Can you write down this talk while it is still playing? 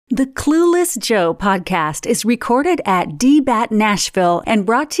The Clueless Joe podcast is recorded at DBAT Nashville and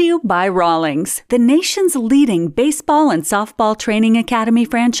brought to you by Rawlings, the nation's leading baseball and softball training academy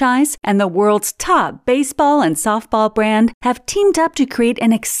franchise, and the world's top baseball and softball brand have teamed up to create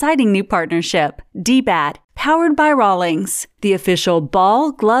an exciting new partnership. DBAT, powered by Rawlings, the official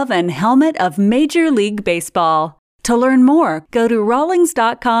ball, glove, and helmet of Major League Baseball. To learn more, go to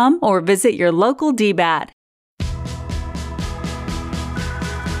rawlings.com or visit your local DBAT.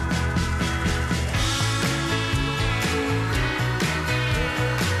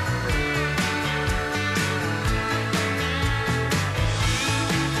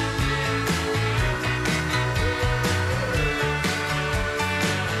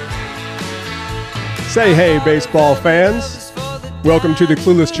 Say hey, baseball fans. Welcome to the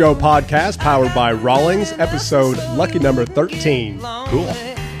Clueless Joe podcast, powered by Rawlings, episode lucky number 13. Cool.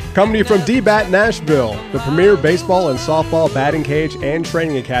 Coming to you from DBAT Nashville, the premier baseball and softball batting cage and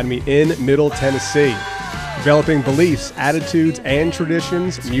training academy in Middle Tennessee. Developing beliefs, attitudes, and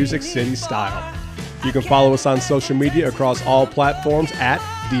traditions, Music City style. You can follow us on social media across all platforms at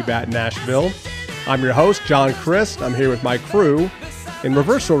DBAT Nashville. I'm your host, John Crist. I'm here with my crew in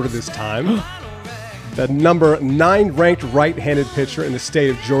reverse order this time. The number 9 ranked right-handed pitcher in the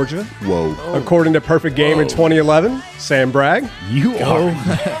state of Georgia. Whoa. According to Perfect Game in 2011, Sam Bragg. You are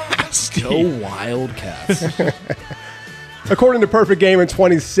nasty. Go Wildcats. According to Perfect Game in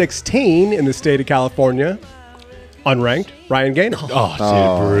 2016 in the state of California, unranked, Ryan Gaynor. Oh,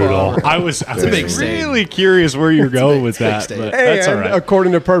 dude, brutal. I was really curious where you're going with that. But that's all right.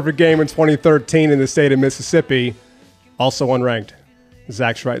 According to Perfect Game in 2013 in the state of Mississippi, also unranked,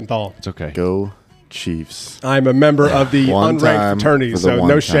 Zach Schritenthal. It's okay. Go Chiefs. I'm a member of the unranked fraternity, so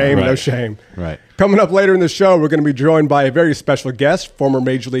no shame, no shame. Right. Coming up later in the show, we're going to be joined by a very special guest, former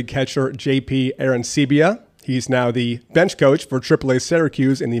Major League catcher J.P. Arencibia. He's now the bench coach for AAA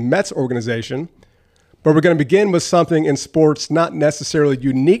Syracuse in the Mets organization. But we're going to begin with something in sports not necessarily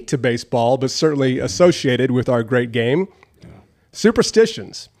unique to baseball, but certainly associated with our great game.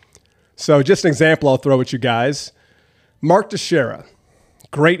 Superstitions. So just an example I'll throw at you guys. Mark Teixeira.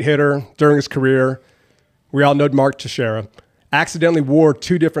 Great hitter during his career. We all know Mark Teixeira. Accidentally wore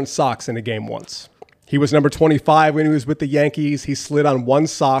 2 different socks in a game once. He was number 25 when he was with the Yankees. He slid on one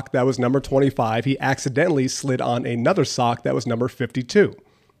sock that was number 25. He accidentally slid on another sock that was number 52.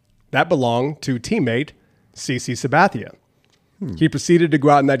 That belonged to teammate CC Sabathia. He proceeded to go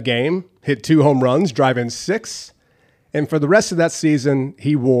out in that game, hit 2 home runs, drive in 6, and for the rest of that season,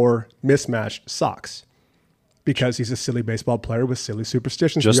 he wore mismatched socks. Because he's a silly baseball player with silly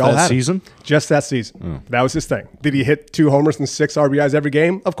superstitions. Just that season? Just that season. That was his thing. Did he hit 2 homers and 6 RBIs every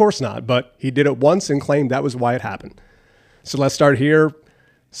game? Of course not. But he did it once and claimed that was why it happened. So let's start here.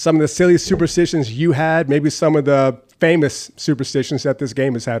 Some of the silly superstitions you had, maybe some of the famous superstitions that this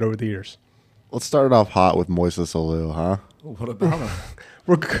game has had over the years. Let's start it off hot with Moises Alou, huh? What about him?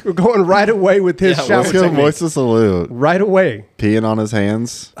 We're going right away with his shower let's go technique. Moises Alou. Right away. Peeing on his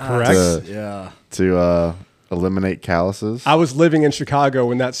hands. Correct. To eliminate calluses. I was living in Chicago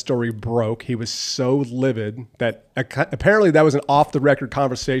when that story broke. He was so livid that apparently that was an off-the-record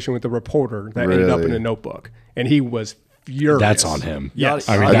conversation with the reporter that ended up in a notebook. And he was furious. That's on him. Yes.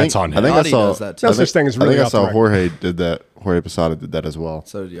 I mean, that's on him. I think I saw does that too. No such thing as really I think I off the saw record. Jorge did that. Jorge Posada did that as well.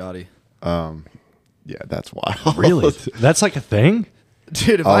 So did Yachty. Yeah, that's wild. Really? That's like a thing?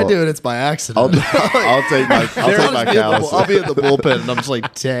 Dude, if I do it, it's by accident. I'll take my calluses. I'll be in the bullpen, and I'm just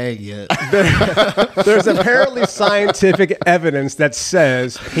like, dang it. There's apparently scientific evidence that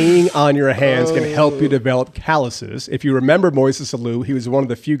says peeing on your hands can help you develop calluses. If you remember Moises Alou, he was one of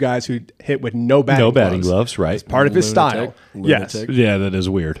the few guys who hit with no batting gloves. Right. It's part of his style. Yes. Yeah, that is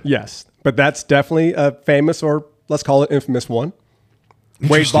weird. Yes. But that's definitely a famous, or let's call it infamous one.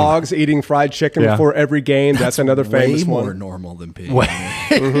 Wade Boggs eating fried chicken before every game. That's another famous one. Way more normal than peeing.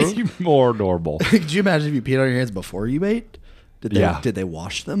 Way more normal. Could you imagine if you peed on your hands before you ate? Did they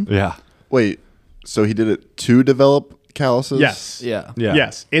wash them? Yeah. Wait, so he did it to develop calluses? Yes. Yeah.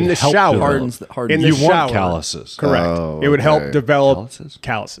 Yes. In the Help shower. develop. In the You shower. want calluses. Correct. Oh, It would help okay. develop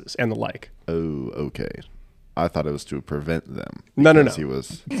calluses and the like. Oh, okay. I thought it was to prevent them. No. because He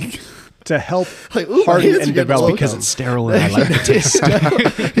was. To help Like, ooh, my harden hands are and getting develop. low. Because it's sterile and I like the taste.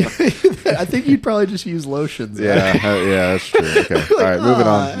 I think you'd probably just use lotions. Yeah, that's true. Okay. All right, moving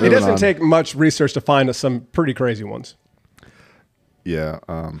on. It doesn't take much research to find some pretty crazy ones. Yeah.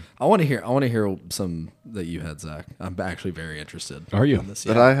 I want to hear some that you had, Zach. I'm actually very interested. Are you? in this.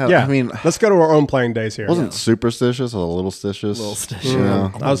 That I have. Yeah. I mean, let's go to our own playing days here. wasn't superstitious or a little stitious? Little stitious. You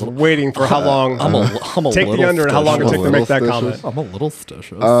know? I was waiting for how long. I'm a Take little the under and how long it stitious. took to make that Little comment. I'm a little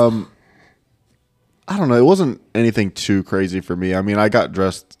stitious. I don't know. It wasn't anything too crazy for me. I mean, I got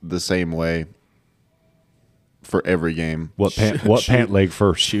dressed the same way for every game. What pant leg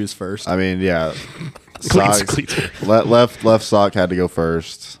first? Shoes first. I mean, yeah. Cleats. Left sock had to go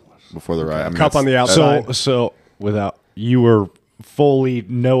first before the right. I mean, Cup on the outside. So without you were fully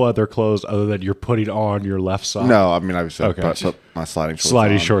no other clothes other than you're putting on your left sock. No, I mean, I put my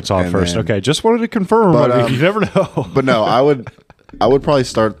sliding shorts on first. then, okay, just wanted to confirm. But, you never know. But no, I would probably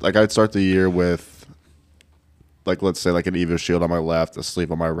start I'd start the year with let's say an Evo Shield on my left, a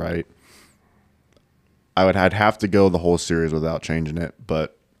sleeve on my right. I'd have to go the whole series without changing it,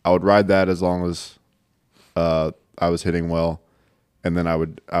 but I would ride that as long as I was hitting well, and then I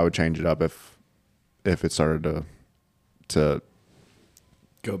would change it up if it started to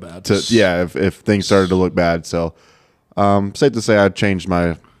go bad. If things started to look bad. So safe to say I changed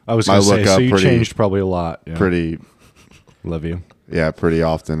my look up. So you changed probably a lot. Yeah. Pretty. Love you. Yeah, pretty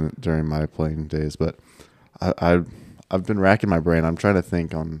often during my playing days, but I've been racking my brain. I'm trying to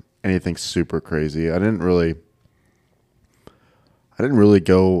think on anything super crazy. I didn't really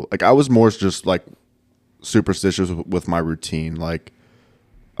go I was more just superstitious with my routine,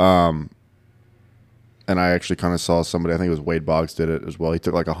 and I actually kind of saw somebody, I think it was Wade Boggs did it as well. He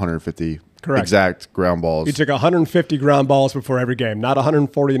took 150 exact ground balls. He took 150 ground balls before every game, not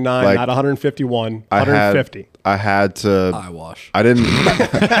 149, not 151, 150. I had to eyewash. I didn't.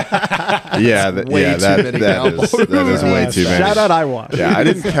 That is way too many. Shout out eyewash. Yeah, I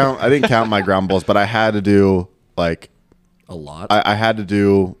didn't count my ground balls, but I had to do a lot. I had to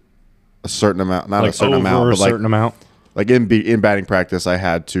do a certain amount, not a certain over amount, but a certain amount. In batting practice, I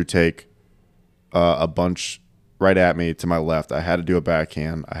had to take a bunch right at me to my left. I had to do a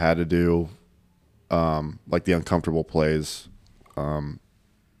backhand. I had to do the uncomfortable plays,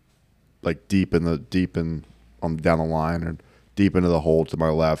 deep in down the line or deep into the hole to my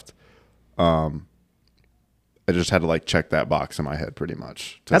left. I just had to check that box in my head pretty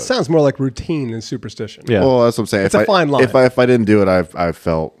much. That sounds more like routine than superstition. Yeah. Well, that's what I'm saying. It's a fine line. If I didn't do it, I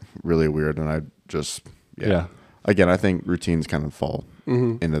felt really weird, and I just Yeah. Again, I think routines kind of fall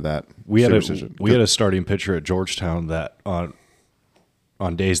into that. We had a starting pitcher at Georgetown that on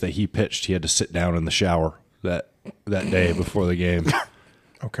days that he pitched, he had to sit down in the shower that day before the game.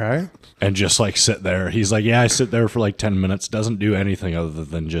 Okay. And just sit there. He's like, yeah, I sit there for 10 minutes. Doesn't do anything other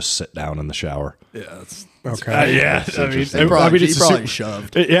than just sit down in the shower. Yeah, that's okay. Yeah, I mean, he probably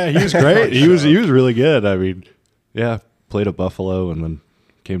shoved. Yeah, he was great. he was really good. I mean, yeah, played at Buffalo and then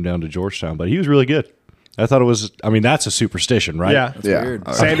came down to Georgetown, but he was really good. I thought it was. I mean, that's a superstition, right? Yeah, that's weird.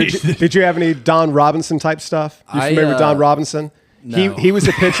 Sam, did you have any Don Robinson type stuff? You familiar with Don Robinson? No. He was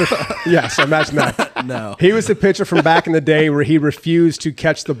a pitcher. Yes, imagine that. No. He was the pitcher from back in the day where he refused to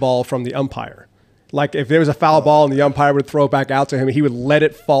catch the ball from the umpire. If there was a foul ball and the umpire would throw it back out to him, he would let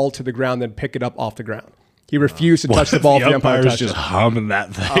it fall to the ground, then pick it up off the ground. He refused to touch the ball if the umpire touched just it. humming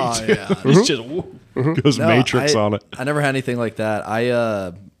that thing. Oh, yeah. He's just goes Matrix on it. I never had anything like that.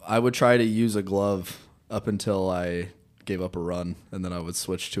 I would try to use a glove up until I gave up a run, and then I would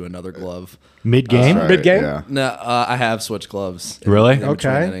switch to another glove. Mid-game? Right, Mid-game? Yeah. No, I have switched gloves. Really? In between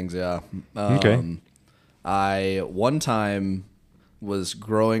Okay. innings, yeah. Okay. I one time was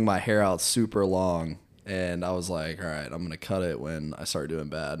growing my hair out super long, and I was like, all right, I'm going to cut it when I start doing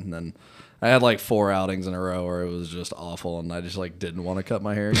bad. And then I had 4 outings in a row where it was just awful, and I just didn't want to cut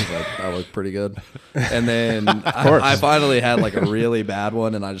my hair because I looked pretty good. And then I finally had a really bad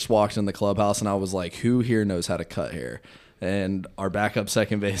one, and I just walked in the clubhouse, and I was like, who here knows how to cut hair? And our backup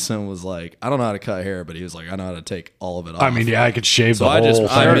second baseman was like, I don't know how to cut hair, but he was like, I know how to take all of it off. I mean, yeah, I could shave so the whole thing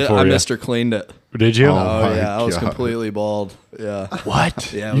I for you. Mr. Cleaned it. Did you? Oh, yeah, I was God. completely bald. Yeah.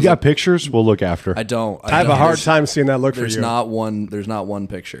 What? Yeah, it you was got pictures? We'll look after. I don't. I have a hard time seeing that look for There's you. not one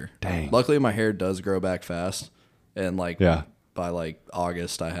picture. Dang. Luckily, my hair does grow back fast, and Yeah. by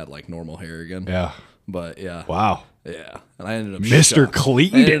August, I had normal hair again. Yeah. But yeah. Wow. Yeah, and I ended up Mr.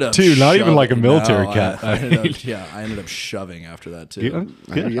 Cleaned it, too. Not even like a military cut. I ended up shoving after that too.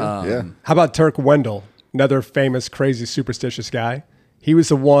 Good. Yeah. How about Turk Wendell, another famous, crazy, superstitious guy? He was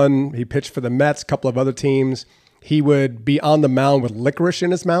the one, he pitched for the Mets, a couple of other teams. He would be on the mound with licorice in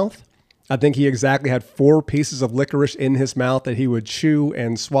his mouth. I think he exactly had 4 pieces of licorice in his mouth that he would chew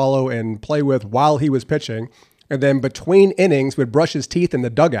and swallow and play with while he was pitching. And then between innings, would brush his teeth in the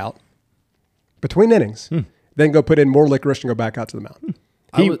dugout. Between innings. Then go put in more licorice and go back out to the mound.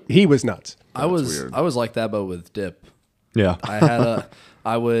 He was nuts. I was like that, but with dip. Yeah.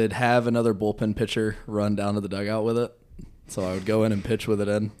 I would have another bullpen pitcher run down to the dugout with it. So I would go in and pitch with it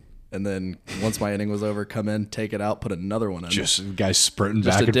in. And then once my inning was over, come in, take it out, put another one in. Just guys sprinting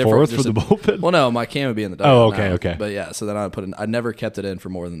Just back a and forth for the different- bullpen. Well, no, my can would be in the dugout. Oh, okay, now. okay. But yeah, so then I would put in. I never kept it in for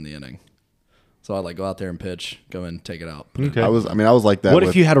more than the inning. So I'd like go out there and pitch, go and take it out. Okay. I was like that. What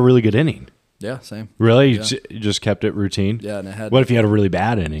if you had a really good inning? Yeah, same. Really? Yeah. You just kept it routine? Yeah, and it had. What if you had a really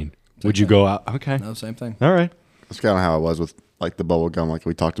bad inning? Would you go out? Okay. No, same thing. All right. That's kind of how it was with like the bubble gum, like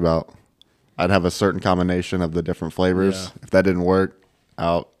we talked about. I'd have a certain combination of the different flavors. Yeah. If that didn't work,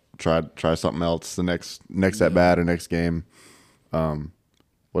 out try something else the next at bat or next game.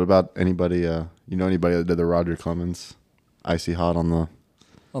 What about anybody? Anybody that did the Roger Clemens icy hot on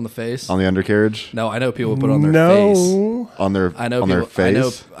On the face. the undercarriage? No, I know people put on their face. On their I know on people, their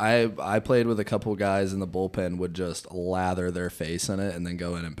face. I played with a couple guys in the bullpen would just lather their face in it and then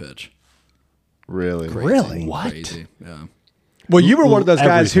go in and pitch. Really? Really? What? Crazy. Yeah. Well, you were one of those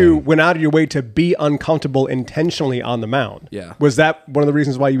guys who Everything. went out of your way to be uncomfortable intentionally on the mound. Yeah. Was that one of the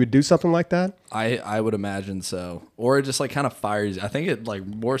reasons why you would do something like that? I would imagine so. Or it just like kind of fires. I think it like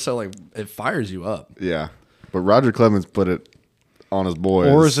more so like it fires you up. Yeah. But Roger Clemens put it on his boys.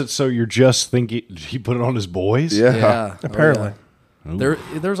 Or is it so you're just thinking he put it on his boys? Yeah. Yeah. Apparently. Oh, yeah.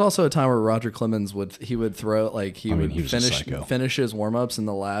 There's also a time where Roger Clemens would throw like he would he was a psycho. finish his warm ups in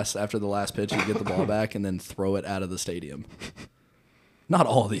after the last pitch, he'd get the ball back and then throw it out of the stadium. Not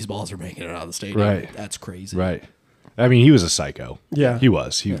all of these balls are making it out of the stadium. Right. That's crazy. Right. I mean, he was a psycho. Yeah. He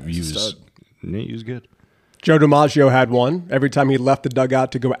was. He he's a was. stud. He was good. Joe DiMaggio had one. Every time he left the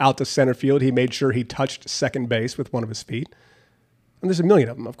dugout to go out to center field, he made sure he touched second base with one of his feet. And there's a million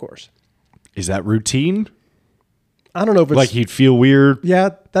of them, of course. Is that routine? I don't know if it's Like he'd feel weird.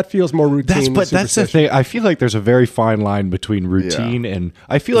 yeah, that feels more routine. That's the superstition. thing. I feel like there's a very fine line between routine and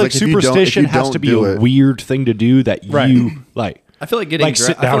I feel like Like, if you don't- superstition if you has don't to be do a it- weird thing to do that Right. you like. I feel like getting Like,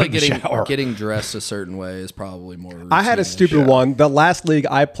 sit I feel down like in the getting shower. getting dressed a certain way is probably more routine. I had a stupid one. The last league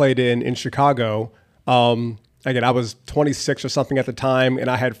I played in Chicago, again, I was 26 or something at the time,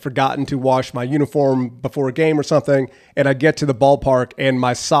 and I had forgotten to wash my uniform before a game or something, and I get to the ballpark, and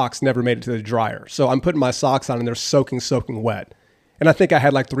my socks never made it to the dryer. So I'm putting my socks on, and they're soaking wet. And I think I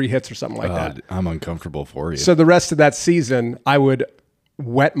had like 3 hits or something like that. I'm uncomfortable for you. So the rest of that season, I would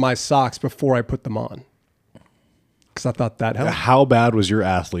wet my socks before I put them on. Because I thought that helped. How bad was your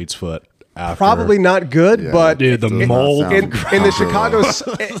athlete's foot? After? Probably not good, Yeah. but Dude, the Does not mold. sound in the comfortable. Chicago,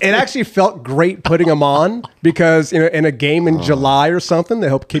 it actually felt great putting them on because in a game in July or something, they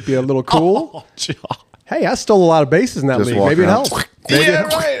help keep you a little cool. Hey, I stole a lot of bases in that Just league. walk Maybe it around.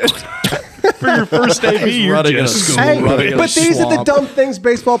 helps. For your first AB, you're running in a just school. Hey, Running in a but these are the swamp. dumb things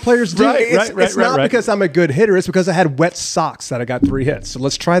baseball players do. Right, it's right, it's not right. because I'm a good hitter. It's because I had wet socks that I got 3 hits. So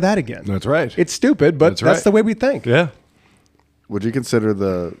let's try that again. That's right. It's stupid, but That's that's right. the way we think. Yeah. Would you consider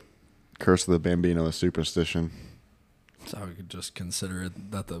the curse of the Bambino a superstition? So I could just consider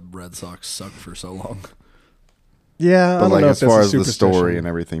it that the Red Sox sucked for so long. Yeah, I But don't like know as if that's far a as the superstition. story and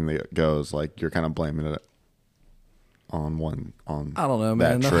everything that goes, like you're kind of blaming it on I don't know,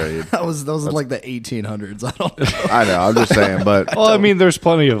 that man. trade. That was like the 1800s. I don't know. I know. I'm just saying, but Well, I mean, there's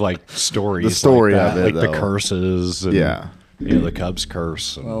plenty of like stories. The story like that, of it, like the though. curses. And, Yeah. the Cubs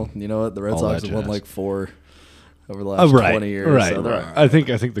curse. And, Well, you know what? The Red All Sox that have won jazz. like 4 over the last right, 20 years. right, so they're right. all right. I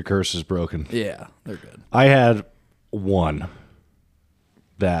think the curse is broken. Yeah, they're good. I had one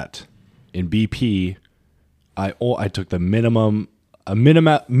that in BP, I took the minimum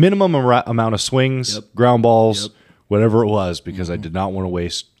amount of swings, Yep. ground balls, Yep. whatever it was, because I did not want to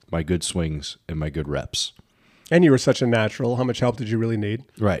waste my good swings and my good reps. And you were such a natural. How much help did you really need?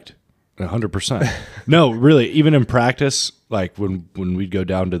 Right. 100%. No, really, even in practice, like when we'd go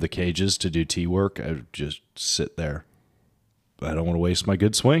down to the cages to do tee work, I would just sit there. I don't want to waste my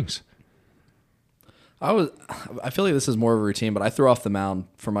good swings. I feel like this is more of a routine, but I threw off the mound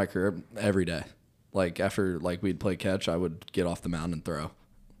for my career every day. Like after we'd play catch, I would get off the mound and throw.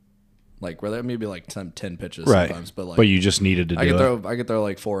 Like where there maybe like 10 pitches sometimes, but like you just needed to I do could it. I could throw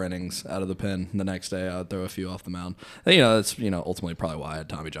like 4 innings out of the pen. The next day I would throw a few off the mound. And, that's ultimately probably why I had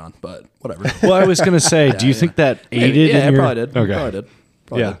Tommy John, but whatever. Well, I was going to say, do you think that aided yeah, in it your... probably did. Okay. Probably did.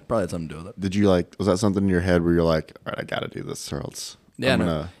 Probably Yeah. did. Probably had something to do with it. did you was that something in your head where you're like, all right, I got to do this or else Yeah, I'm no.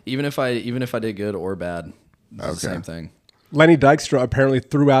 gonna. Even if I did good or bad, it's the Okay. same thing. Lenny Dykstra apparently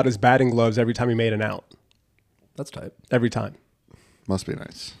threw out his batting gloves every time he made an out. That's tight. Every time. Must be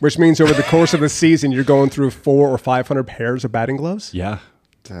nice. Which means over the course of the season, you're going through 400 or 500 pairs of batting gloves. Yeah.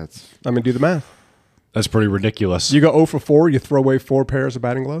 That's I mean, do the math. That's pretty ridiculous. You go 0 for 4, you throw away 4 pairs of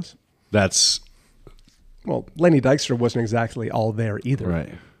batting gloves. That's Well, Lenny Dykstra wasn't exactly all there either.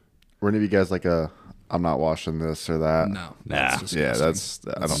 right. were any of you guys like I'm not washing this or that? No. Nah. Disgusting. Yeah, that's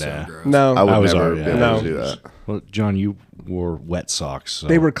I don't so know. gross. No, I would I was never already- be able no. to do that. Well, John, you wore wet socks. So.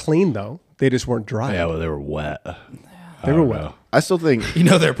 they were clean though. They just weren't dry. Yeah, well, they were wet. They were wet. I still think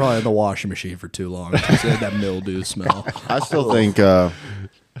They're probably in the washing machine for too long. Just had that mildew smell. I still think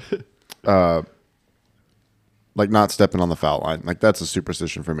like not stepping on the foul line. Like that's a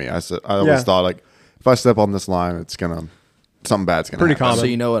superstition for me. I always thought like if I step on this line, it's something bad's gonna Pretty happen. common. So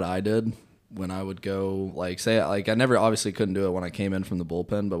you know what I did when I would go, like, say, like, I never obviously couldn't do it when I came in from the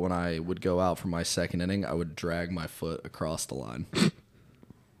bullpen, but when I would go out for my second inning, I would drag my foot across the line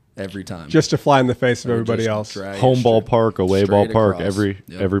every time. Just to fly in the face of everybody else. Home ballpark, away straight ballpark, across. every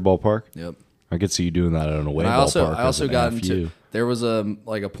ballpark. Yep. I could see you doing that at an away And ballpark. I also as an got FU. into, there was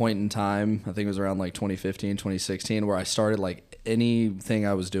a point in time, I think it was around like 2015, 2016, where I started like anything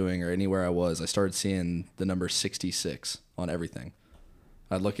I was doing or anywhere I was, I started seeing the number 66 on everything.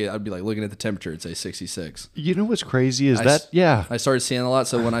 I'd be like looking at the temperature, it'd say 66. You know what's crazy is I started seeing a lot.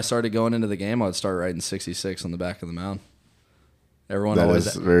 So when I started going into the game, I would start writing 66 on the back of the mound. Everyone That always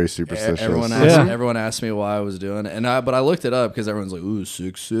is very superstitious. Everyone asked me why I was doing it, but I looked it up because everyone's like, "Ooh,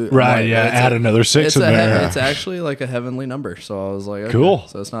 666." Right, yeah, add another 6 in there. It's actually like a heavenly number. So I was like, okay. Cool.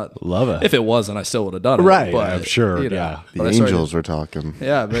 So it's not. Love it. If it wasn't, I still would have done it. Right, But, I'm sure, you know, yeah. The but I started- Angels were talking.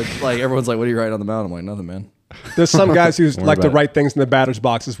 Yeah, but like everyone's like, "What are you writing on the mound?" I'm like, "Nothing, man." There's some guys who like to about it. write things in the batter's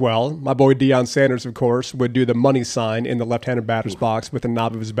box as well. My boy Deion Sanders, of course, would do the money sign in the left-handed batter's box with the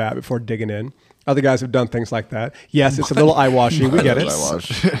knob of his bat before digging in. Other guys have done things like that. Yes, it's a little eye-washy. We get it.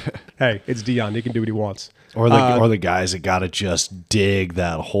 Hey, it's Deion. He can do what he wants. Or the guys that got to just dig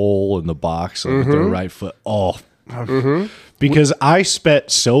that hole in the box with their right foot. Oh, because I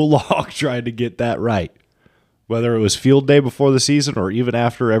spent so long trying to get that right. Whether it was field day before the season or even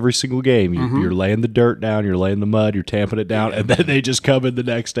after every single game, you're laying the dirt down, you're laying the mud, you're tamping it down, and then they just come in the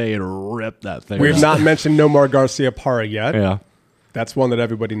next day and rip that thing. We've out. not mentioned Nomar Garcia Parra yet. Yeah. That's one that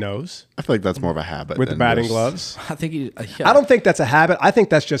everybody knows I feel like that's more of a habit with the than batting just- gloves. I think I don't think that's a habit. I think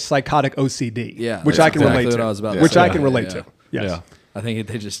that's just psychotic OCD, Yeah, which that's I can exactly relate what I was to. about to Which say. I can relate Yeah. to. Yes. Yeah. I think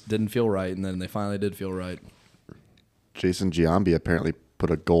they just didn't feel right, and then they finally did feel right. Jason Giambi apparently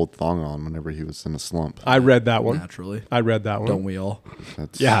put a gold thong on whenever he was in a slump. I read that one. Naturally, I read that one. don't we all?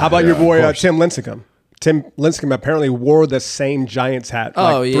 That's, Yeah. How about your boy of course. Tim Lincecum? Tim Lincecum apparently wore the same Giants hat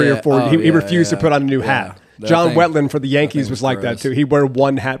like 3 or 4. He refused to put on a new hat. That John thing- Wetland for the that Yankees thing was was like that gross. too. He'd wear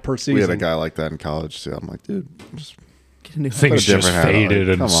one hat per season. we had a guy like that in college too. I'm like, dude, just Things Put a just different hat on. faded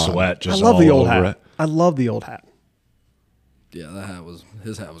and Come on. sweat I just love all the old over hat. it. I love the old hat. Yeah,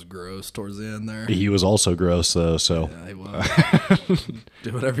 his hat was gross towards the end there. He was also gross though, so Yeah, he was.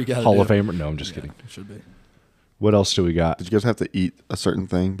 Do whatever you got to do. Hall of Famer. No, I'm just kidding. Should be. What else do we got? did you guys have to eat a certain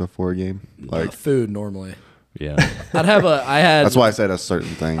thing before a game? Like Food normally. Yeah. I had. that's why I said a certain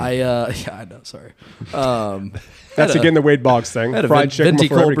thing. yeah, I know. Sorry. That's again the Wade Boggs thing. I had a Fried chicken venti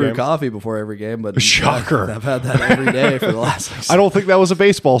before cold every brew game. coffee before every game, but Shocker. I've had that every day for the last. Like, I don't think that was a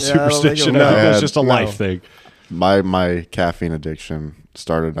baseball Yeah, I don't think it superstition. was. I think it was No. just a life thing. My caffeine addiction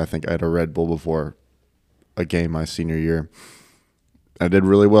started. I think I had a Red Bull before a game my senior year. I did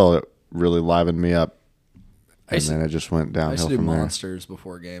really well. It really livened me up, and then it just went I used downhill to do from there. monsters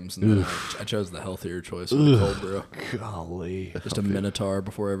before games, and then I chose the healthier choice with the cold brew. Golly. Just a Minotaur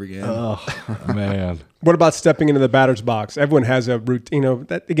before every game. Oh, man. What about stepping into the batter's box? Everyone has a routine.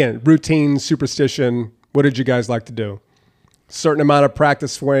 Routine, superstition. What did you guys like to do? Certain amount of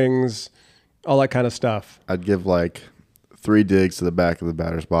practice swings, all that kind of stuff. I'd give like 3 digs to the back of the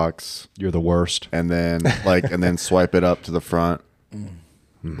batter's box, You're the worst. and then swipe it up to the front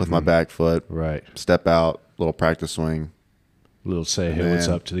with my back foot. Right. Step out, little practice swing. Little say, hey, what's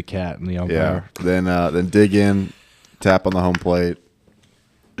Man. up to the cat and the Yeah. umpire. Then dig in, tap on the home plate,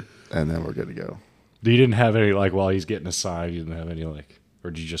 and then we're good to go. You didn't have any, like, while he's getting a sign, you didn't have any, like, or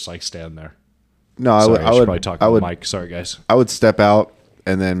did you just, like, stand there? No, Sorry, I should would probably talk I to would the mic. Sorry, guys. I would step out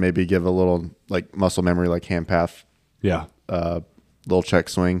and then maybe give a little like muscle memory, like hand path, Yeah. little check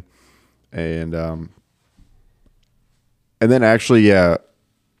swing, and then actually, yeah,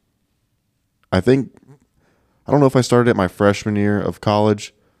 I don't know if I started it my freshman year of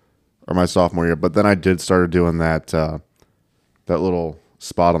college or my sophomore year, but then I did start doing that that little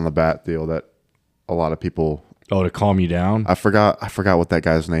spot on the bat deal that a lot of people. Oh, to calm you down? I forgot what that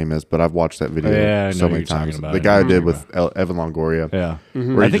guy's name is, but I've watched that video Yeah, I know so what many you're talking times. about. The I guy know I what did you're with Evan Longoria. Yeah.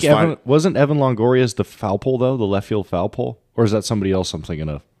 Where I you think just wasn't Evan Longoria's the foul pole, though? The left field foul pole? Or is that somebody else I'm thinking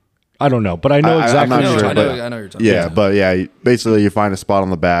of? I don't know, but I know I'm exactly not what you're sure, talking but- about. I know you're talking Yeah, about. but yeah, basically you find a spot on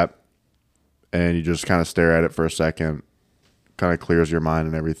the bat and you just kind of stare at it for a second, kind of clears your mind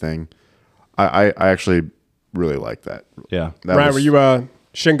and everything. I actually really like that. Yeah. That Ryan, was- were you a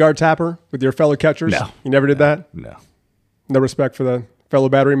shin guard tapper with your fellow catchers? No. You never did that? No. No respect for the fellow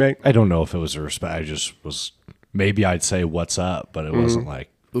battery mate? I don't know if it was a respect. I just was, maybe I'd say what's up, but it wasn't like,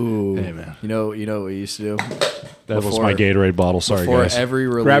 Ooh, hey, man. You know what we used to do? That was Before- my Gatorade bottle. Sorry, Before guys. every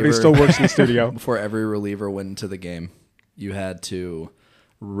reliever, Gravity still works in the studio. Before every reliever went into the game, you had to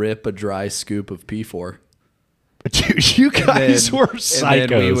rip a dry scoop of P4. Dude, you guys were psychos.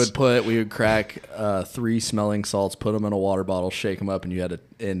 And then we would crack 3 smelling salts, put them in a water bottle, shake them up, and you had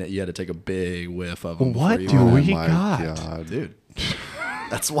to take a big whiff of them. What do we got? God. Dude?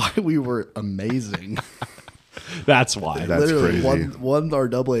 That's why we were amazing. That's why. That's Literally crazy. won our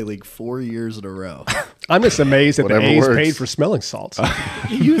AA league 4 years in a row. I'm just amazed that the Whatever A's works. paid for smelling salts.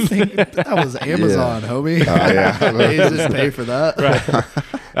 You think that was Amazon, homie? yeah. They didn't pay for that.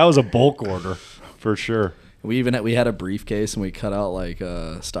 That was a bulk order for sure. We had a briefcase and we cut out like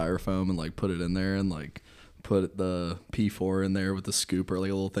styrofoam and like put it in there and like put the P4 in there with the scooper,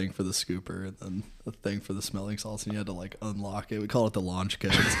 like a little thing for the scooper and then a thing for the smelling salts, and you had to like unlock it. We call it the launch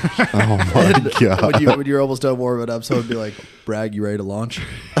code. Oh my God. when you're almost done warming up, someone would be like, "Bragg, you ready to launch?"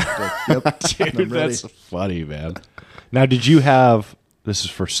 Like, yep, Dude, I'm ready. that's funny, man. Now, did you have, this is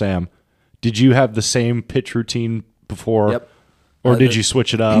for Sam, did you have the same pitch routine before? Yep. Or did you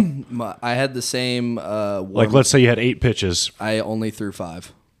switch it up? I had the same. Like, let's say you had 8 pitches. I only threw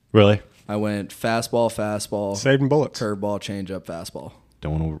 5. Really? I went fastball, Saving bullets. curveball, changeup, fastball,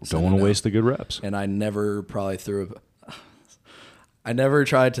 Don't want to waste the good reps. and I never I never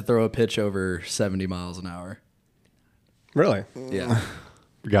tried to throw a pitch over 70 miles an hour. Really? Yeah.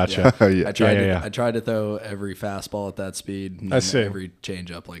 Gotcha. Yeah. I tried to throw every fastball at that speed and I see. every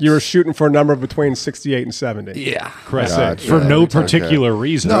changeup like You were shooting for a number between 68 and 70. yeah. Correct. Gotcha. For no Okay. particular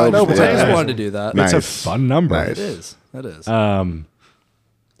reason. No, no, I but just yeah. wanted to do that. Nice. It's a fun number. Nice. It is. It is. And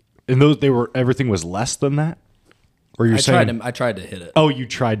everything was less than that? Or you're I saying? tried to hit it. Oh, you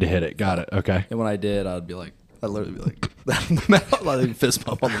tried to hit it. Got it. Okay. And when I did, I'd literally be like, like fist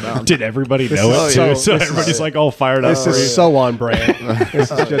bump on the mound. Did everybody know is it too? so- So this everybody's is- like all fired up. This is so on brand.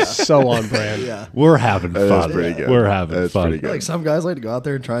 This is just so on brand. Yeah. We're having That fun. is pretty good. We're having That's fun. pretty good. Like some guys like to go out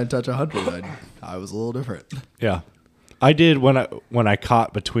there and try and touch 100. I was a little different. Yeah. I did when I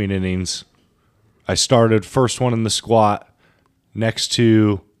caught between innings. I started first one in the squat, next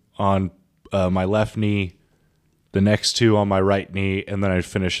 2 on my left knee, the next 2 on my right knee, and then I'd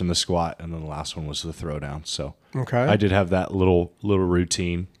finish in the squat, and then the last one was the throwdown. So Okay. I did have that little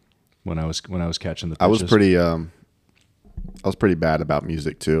routine when I was catching the pitches. I was pretty bad about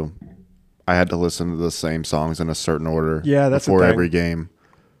music too. I had to listen to the same songs in a certain order Yeah, that's the before thing. every game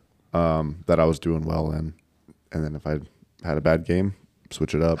that I was doing well in. And then if I had a bad game,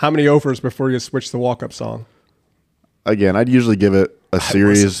 switch it up. How many overs before you switch the walk-up song? Again, I'd usually give it a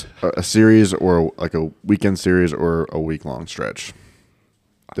series or like a weekend series or a week-long stretch,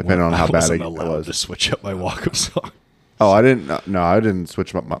 depending on how bad wasn't it allowed to was. switch up my walk-up song. Oh, I didn't. No, I didn't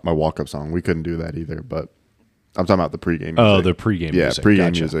switch my walk-up song. We couldn't do that either. But I'm talking about the pregame music. Oh, the pregame Yeah, music. pregame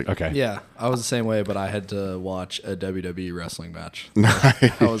Gotcha. music. Okay. Yeah, I was the same way, but I had to watch a WWE wrestling match.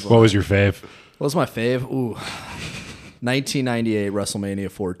 That was What was your fave? What was my fave? Ooh. 1998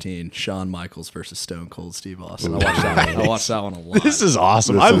 WrestleMania 14, Shawn Michaels versus Stone Cold Steve Austin. I watched that one a lot. This is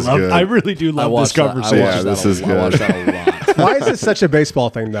awesome. This is good. I really do love this conversation. Yeah, this is I good. watched that a lot. Why is this such a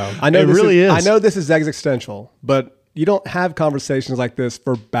baseball thing, though? I know It this really is. I know this is existential, but you don't have conversations like this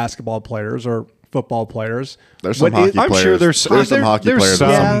for basketball players or football players. There's some What hockey is- I'm players. sure there's some hockey players. some,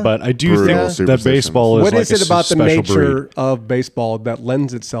 that Yeah. but I do brutal think that superstitions. baseball is What like is it a about the special nature breed. of baseball that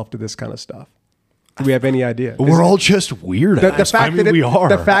lends itself to this kind of stuff? Do we have any idea? We're all just weird. the fact that we are.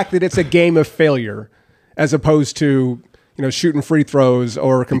 the fact that it's a game of failure, as opposed to shooting free throws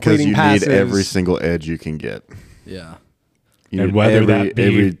or because completing you passes. need every single edge you can get. Yeah. You And need whether every, that be-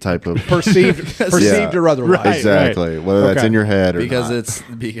 every type of perceived Yeah. or otherwise. Right. exactly, whether that's Okay. in your head or Because not.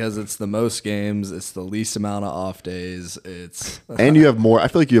 it's the most games, it's the least amount of off days. It's And you have more. I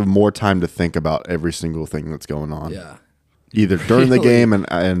feel like you have more time to think about every single thing that's going on. yeah. Either during the Really? game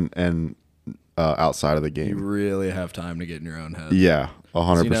and outside of the You game. really have time to get in your own head. Yeah, You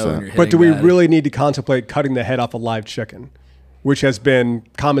 100%. know, when you're But do we hitting that- really need to contemplate cutting the head off a live chicken, which has been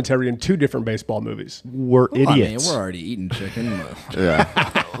commentary in 2 different baseball movies? We're Well, I mean, idiots. we're already eating chicken. yeah,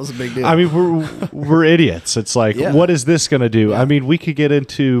 What's a big deal? I mean, we're idiots. It's like, Yeah. what is this going to do? I mean, we could get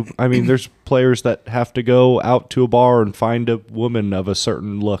into. I mean, there's players that have to go out to a bar and find a woman of a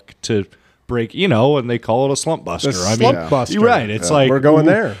certain look to break, and they call it a slump buster. The I mean, slump buster. you're right. It's like We're going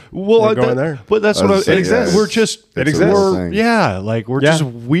there. Well, We're going there. But that's I what was saying, it exists. yeah, We're just it exists. real We're, thing. yeah, like we're Yeah. just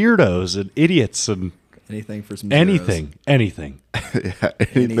weirdos and idiots and anything for some anything. yeah,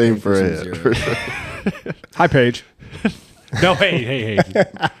 anything for some it. zeros. Hi, Paige. No, hey.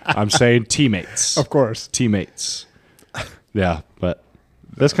 I'm saying teammates. Of course. Teammates. Yeah, but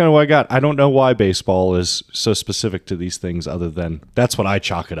that's kind of what I got. I don't know why baseball is so specific to these things other than that's what I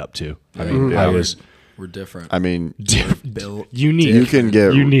chalk it up to. I mean, I was We're different. I mean, Built unique. you can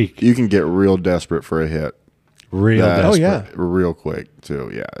get unique. You can get real desperate for a hit Real That's desperate. real quick too.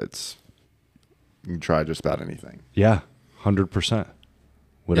 Yeah, you can try just about anything. Yeah, 100%.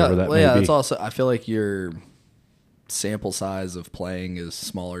 Whatever that may be. It's also, I feel like your sample size of playing is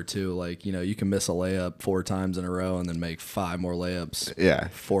smaller too. Like, you can miss a layup 4 times in a row and then make 5 more layups. Yeah.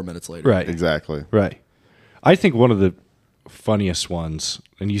 4 minutes later. Right. Exactly. Right. I think one of the funniest ones,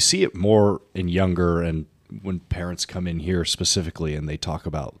 and you see it more in younger and when parents come in here specifically and they talk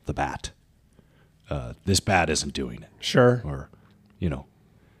about the bat. This bat isn't doing it. Sure. Or,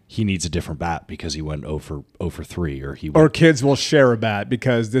 he needs a different bat because he went 0 for 3 or Or kids will share a bat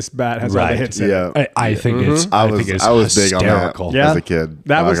because this bat has all the Right. hits in Yeah. it. I think it's I think it's was big on that hysterical. Yeah. as a kid.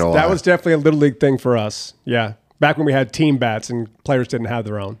 That Not was gonna that lie. was definitely a little league thing for us. Yeah. Back when we had team bats and players didn't have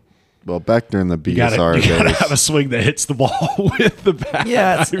their own. Well, back during the You gotta BSR have a days. swing that hits the ball with the bat.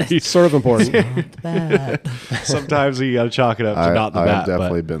 Yeah, I mean, It's sort of important. sometimes you got to chalk it up to not the I've bat.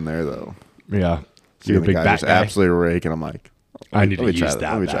 definitely been there though. But yeah, Seeing you're a the big guy bat just guy. absolutely rake, and I'm like, I need to let me try use that.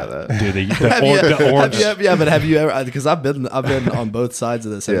 that. Let me try bat. that. Dude, the orange. But have you ever? Because I've been on both sides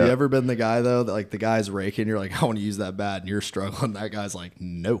of this. Have Yeah. you ever been the guy though that like the guy's raking? You're like, I want to use that bat, and you're struggling. That guy's like,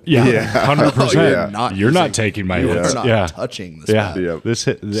 no. Yeah, Yeah. 100%. You're not using- taking my You're hits. not Yeah, touching this yeah. bat. Yeah. This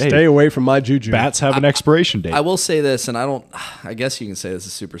hit. Stay Hey, away from my juju. bats have an expiration date. I will say this, and I guess you can say this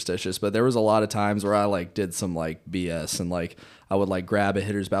is superstitious, but there was a lot of times where I like did some like BS and like I would like grab a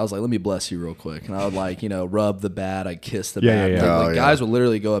hitter's bat. I was like, let me bless you real quick. And I would like, rub the bat. I'd kiss the Yeah, bat. yeah, And, yeah. like, Oh, yeah. guys would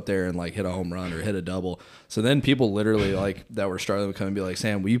literally go up there and like hit a home run or hit a double. So then people literally like that were struggling would come and be like,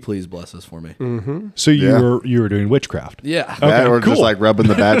 Sam, will you please bless this for me? So you Yeah. were doing witchcraft. Yeah. That or cool. just like rubbing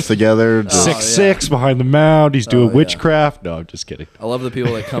the bats together. Just- 6'6" behind the mound. He's doing yeah. witchcraft. No, I'm just kidding. I love the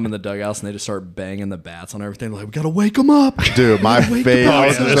people that come in the dugouts and they just start banging the bats on everything. Like, we got to wake them up. Dude, my favorite. I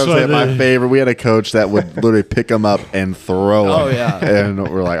was just that's gonna say what my favorite. We had a coach that would literally pick them up and throw them. Oh, yeah. And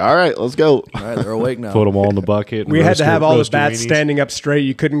we're like, all right, let's go. All right, they're awake now. Put them all in the bucket. and We had to have all the roast your bats weenies. standing up straight.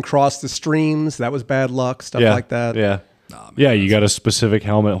 You couldn't cross the streams. That was bad luck. Stuff Yeah, like that. Yeah. Yeah, you got a specific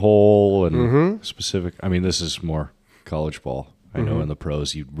helmet hole and specific. I mean, this is more college ball. I know in the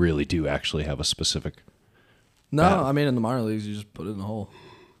pros, you really do actually have a specific. No, I mean, in the minor leagues, you just put it in the hole.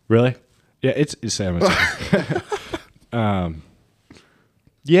 Really? Yeah, it's Sam.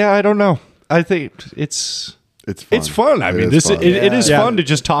 Yeah, I don't know. I think it's fun. I mean, is it fun. is Yeah. fun to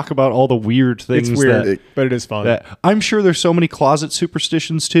just talk about all the weird things. It's weird, that, but it is fun. that I'm sure there's so many closet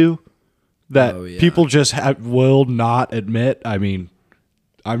superstitions too that Oh, yeah. people just will not admit. I mean,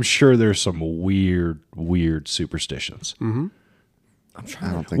 I'm sure there's some weird superstitions. I'm trying I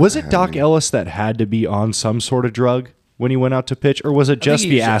to don't think Was I it had Doc any. Ellis that had to be on some sort of drug when he went out to pitch, or was it just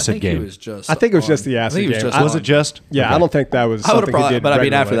the acid game? I think it was just the acid game. Was it just? Yeah, Okay. I don't think that was I would have something he probably, did but I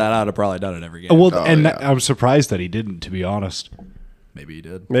mean, after regularly. that, I would have probably done it every game. Well, Oh, and yeah. I'm surprised that he didn't, to be honest. Maybe he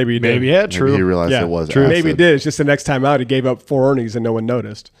did. Maybe he did. Maybe, yeah, Maybe true. he realized Yeah, it was true. acid. Maybe he did. It's just the next time out, he gave up 4 earnings and no one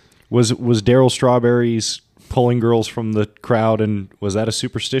noticed. Was Daryl Strawberry's pulling girls from the crowd, and was that a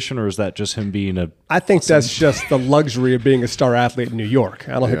superstition, or is that just him being a? I think that's just the luxury of being a star athlete in New York.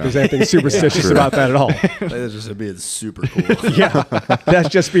 I don't think Yeah. there's anything superstitious true. about that at all. That's just being super cool. Yeah, that's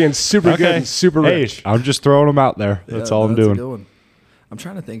just being super good and super Hey, rich. I'm just throwing them out there. That's all I'm a doing. good one. I'm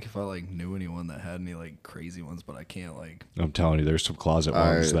trying to think if I like knew anyone that had any like crazy ones, but I can't like. I'm telling you, there's some closet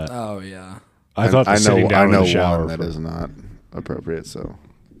ones that Oh yeah. I thought the sitting down in the shower. one that is not appropriate. So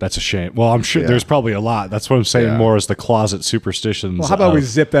That's a shame. Well, I'm sure Yeah. there's probably a lot. That's what I'm saying. Yeah. More as the closet superstitions. Well, how about we of-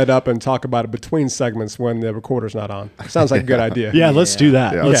 zip that up and talk about it between segments when the recorder's not on? Sounds like a good idea. Yeah, let's do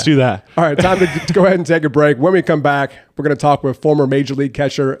that. Yeah. Let's do that. All right, time to go ahead and take a break. When we come back, we're going to talk with former Major League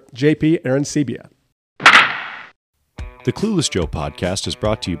catcher J.P. Arencibia. The Clueless Joe podcast is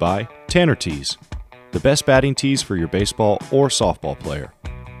brought to you by Tanner Tees, the best batting tees for your baseball or softball player.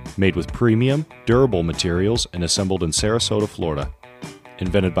 Made with premium, durable materials and assembled in Sarasota, Florida.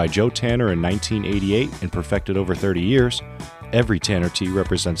 Invented by Joe Tanner in 1988 and perfected over 30 years, every Tanner tee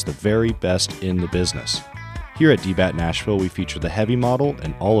represents the very best in the business. Here at DBAT Nashville, we feature the heavy model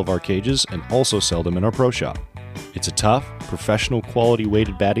in all of our cages and also sell them in our pro shop. It's a tough, professional quality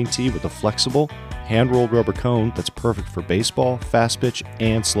weighted batting tee with a flexible, hand-rolled rubber cone that's perfect for baseball, fast pitch,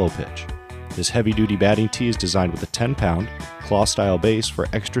 and slow pitch. This heavy-duty batting tee is designed with a 10-pound, claw-style base for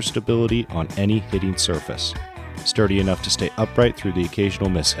extra stability on any hitting surface. Sturdy enough to stay upright through the occasional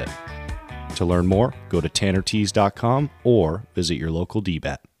mishit. To learn more, go to tannertees.com or visit your local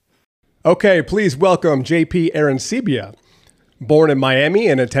DBAT. Okay, please welcome J.P. Arencibia. Born in Miami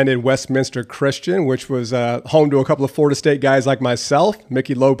and attended Westminster Christian, which was home to a couple of Florida State guys like myself,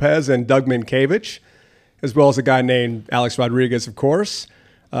 Mickey Lopez and Doug Minkiewicz, as well as a guy named Alex Rodriguez, of course.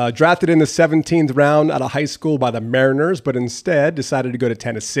 Drafted in the 17th round out of high school by the Mariners, but instead decided to go to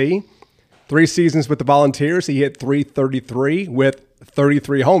Tennessee. 3 seasons with the Volunteers, he hit .333 with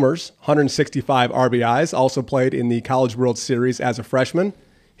 33 homers, 165 RBIs. Also played in the College World Series as a freshman.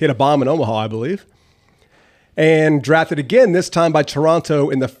 Hit a bomb in Omaha, I believe. And drafted again, this time by Toronto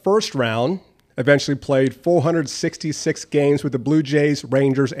in the first round. Eventually played 466 games with the Blue Jays,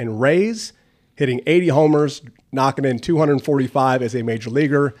 Rangers, and Rays, hitting 80 homers, knocking in 245 as a major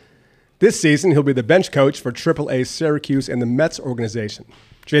leaguer. This season, he'll be the bench coach for AAA Syracuse and the Mets organization.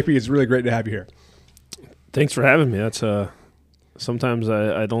 JP, it's really great to have you here. Thanks for having me. That's sometimes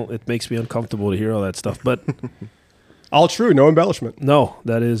I don't. It makes me uncomfortable to hear all that stuff, but all true, no embellishment. No,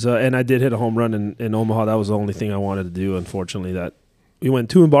 that is, and I did hit a home run in Omaha. That was the only thing I wanted to do. Unfortunately, that we went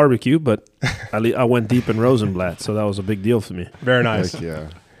 2 in barbecue, but I went deep in Rosenblatt, so that was a big deal for me. Very nice. Heck yeah.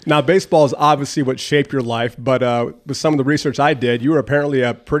 Now, baseball is obviously what shaped your life, but with some of the research I did, you were apparently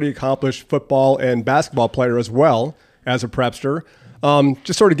a pretty accomplished football and basketball player as well as a prepster.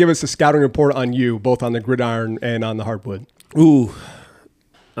 Just sort of give us a scouting report on you, both on the gridiron and on the hardwood. Ooh,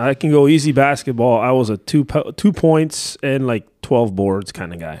 I can go easy basketball. I was a 2 points and like 12 boards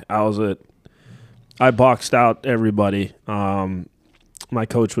kind of guy. I boxed out everybody. My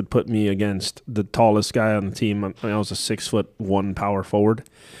coach would put me against the tallest guy on the team. I was a 6'1" power forward,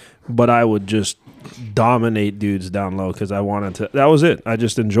 but I would just dominate dudes down low because I wanted to. That was it. I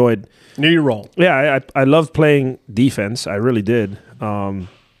just enjoyed. Knew your role. Yeah, I loved playing defense. I really did. And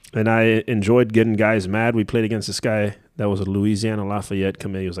I enjoyed getting guys mad. We played against this guy that was a Louisiana Lafayette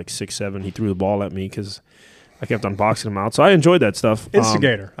commit. He was like 6'7". He threw the ball at me because I kept on boxing him out. So I enjoyed that stuff.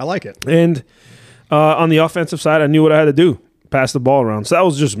 Instigator. I like it. And on the offensive side, I knew what I had to do. Pass the ball around. So that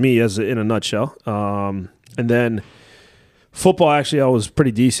was just me in a nutshell. And then football, actually, I was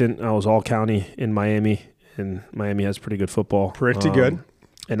pretty decent. I was all county in Miami, and Miami has pretty good football. Pretty good.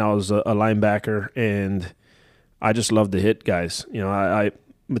 And I was a linebacker, and I just loved to hit guys. You know,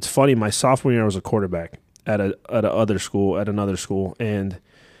 it's funny. My sophomore year, I was a quarterback at another school, and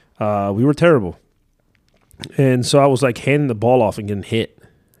we were terrible. And so I was like handing the ball off and getting hit,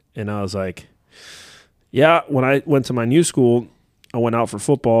 and I was like. Yeah, when I went to my new school, I went out for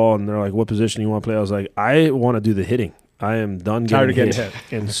football, and they're like, what position you want to play? I was like, I want to do the hitting. I am done getting hit.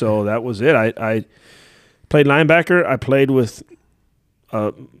 And so that was it. I played linebacker. I played with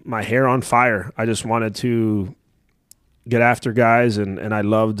my hair on fire. I just wanted to get after guys, and I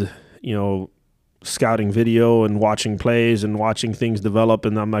loved, scouting video and watching plays and watching things develop.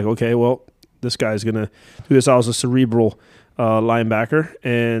 And I'm like, okay, well, this guy's going to do this. I was a cerebral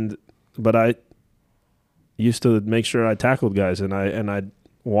linebacker, but I used to make sure I tackled guys, and I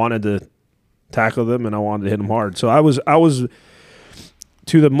wanted to tackle them, and I wanted to hit them hard. So I was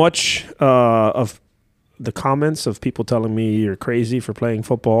to the much of the comments of people telling me you're crazy for playing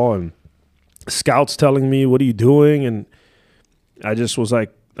football, and scouts telling me, what are you doing? And I just was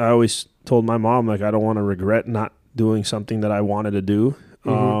like, I always told my mom, like, I don't want to regret not doing something that I wanted to do.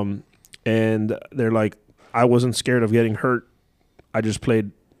 Mm-hmm. And they're like, I wasn't scared of getting hurt. I just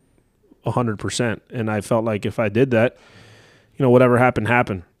played 100%, and I felt like if I did that, whatever happened.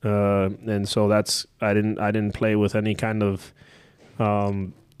 And so I didn't play with any kind of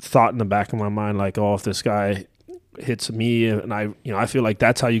thought in the back of my mind, like, oh, if this guy hits me, and I feel like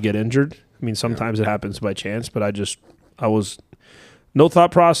that's how you get injured. I mean, sometimes it happens by chance, but I was no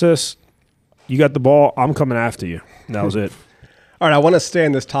thought process. You got the ball, I'm coming after you. That was it. All right, I want to stay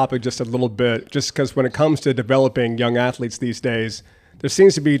on this topic just a little bit, just because when it comes to developing young athletes these days, there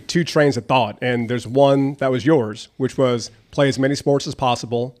seems to be 2 trains of thought, and there's one that was yours, which was play as many sports as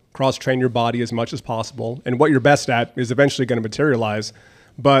possible, cross-train your body as much as possible, and what you're best at is eventually going to materialize.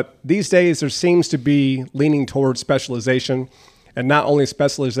 But these days, there seems to be leaning towards specialization, and not only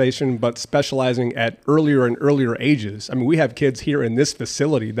specialization, but specializing at earlier and earlier ages. I mean, we have kids here in this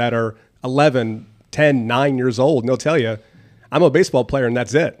facility that are 11, 10, 9 years old, and they'll tell you, I'm a baseball player, and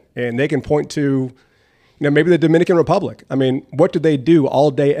that's it. And they can point to maybe the Dominican Republic. I mean, what do they do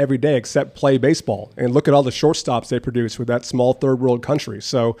all day, every day except play baseball? And look at all the shortstops they produce with that small third world country.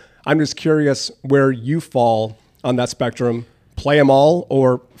 So I'm just curious where you fall on that spectrum. Play them all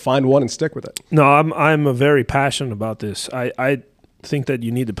or find one and stick with it. No, I'm very passionate about this. I think that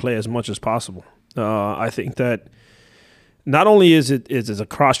you need to play as much as possible. I think that not only is it a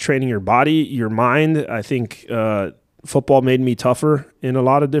cross-training your body, your mind, I think football made me tougher in a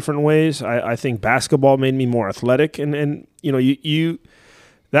lot of different ways. I think basketball made me more athletic, and you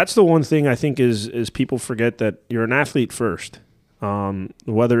that's the one thing I think is people forget that you're an athlete first.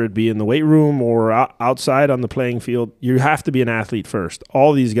 Whether it be in the weight room or outside on the playing field, you have to be an athlete first.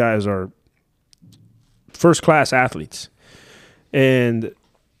 All these guys are first-class athletes, and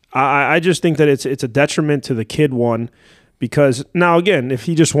I just think that it's a detriment to the kid, one, Because now, again, if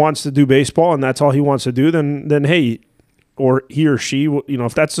he just wants to do baseball and that's all he wants to do, then hey, or he or she,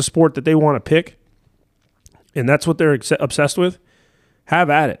 if that's the sport that they want to pick and that's what they're obsessed with, have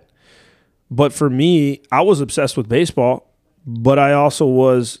at it. But for me, I was obsessed with baseball, but I also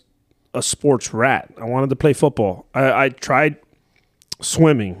was a sports rat. I wanted to play football. I tried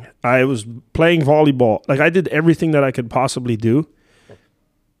swimming. I was playing volleyball. Like, I did everything that I could possibly do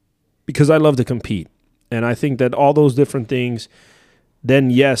because I love to compete. And I think that all those different things, then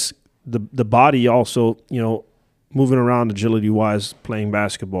yes, the body also, moving around agility-wise, playing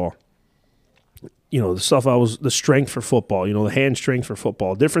basketball, the strength for football, the hand strength for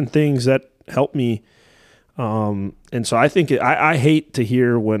football, different things that helped me. And so I think I hate to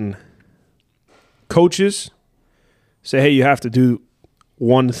hear when coaches say, hey, you have to do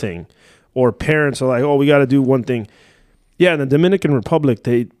one thing, or parents are like, oh, we got to do one thing. Yeah, in the Dominican Republic,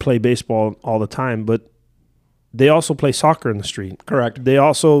 they play baseball all the time, but they also play soccer in the street. Correct. They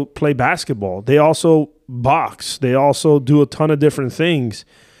also play basketball. They also box. They also do a ton of different things.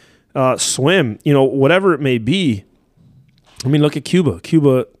 Swim, whatever it may be. I mean, look at Cuba.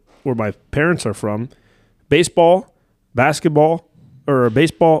 Cuba, where my parents are from, baseball, basketball, or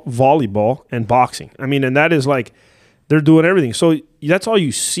baseball, volleyball, and boxing. I mean, and that is like, they're doing everything. So that's all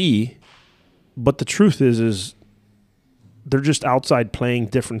you see. But the truth is they're just outside playing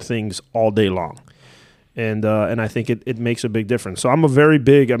different things all day long. And I think it makes a big difference. So I'm a very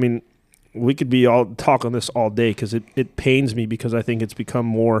big, we could be all talk on this all day because it pains me because I think it's become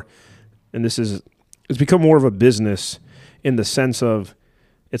more, and it's become more of a business in the sense of,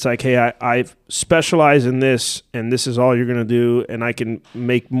 it's like, hey, I specialize in this, and this is all you're going to do, and I can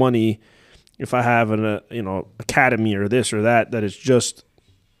make money if I have an academy or this or that is just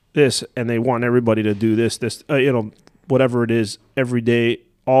this, and they want everybody to do this, whatever it is, every day,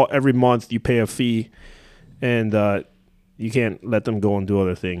 every month you pay a fee, and you can't let them go and do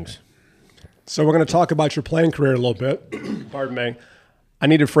other things. So we're going to talk about your playing career a little bit. Pardon me. I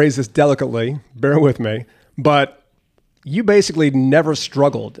need to phrase this delicately. Bear with me. But you basically never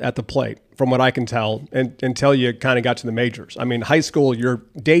struggled at the plate, from what I can tell, until you kind of got to the majors. I mean, high school, you're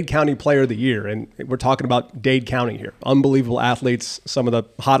Dade County Player of the Year, and we're talking about Dade County here. Unbelievable athletes, some of the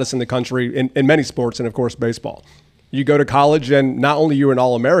hottest in the country in many sports, and, of course, baseball. You go to college, and not only you're an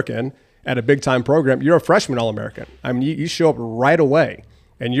All-American at a big-time program, you're a freshman All-American. I mean, you show up right away,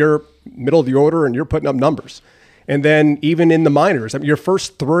 and you're middle of the order, and you're putting up numbers. And then even in the minors, your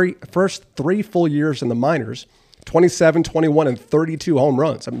first three full years in the minors, 27, 21, and 32 home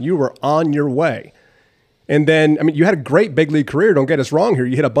runs. I mean, you were on your way. And then, you had a great big league career. Don't get us wrong here.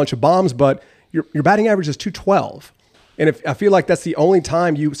 You hit a bunch of bombs, but your batting average is .212. And I feel like that's the only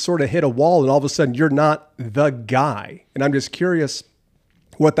time you sort of hit a wall and all of a sudden you're not the guy. And I'm just curious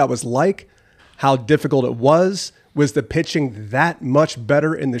what that was like, how difficult it was. Was the pitching that much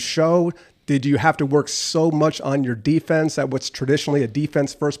better in the show? Did you have to work so much on your defense at what's traditionally a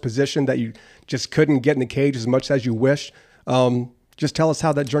defense-first position that you just couldn't get in the cage as much as you wish? Just tell us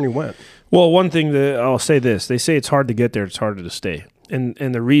how that journey went. Well, one thing that I'll say this. They say it's hard to get there, it's harder to stay. And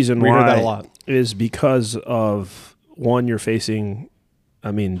the reason we why hear that a lot is because of, one, you're facing,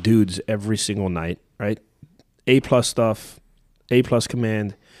 dudes every single night, right? A+ stuff, A+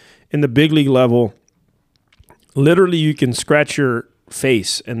 command. In the big league level, literally you can scratch your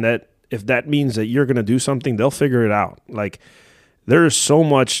face, and that if that means that you're going to do something, they'll figure it out. Like, there's so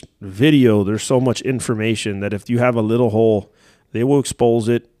much video, there's so much information that if you have a little hole, they will expose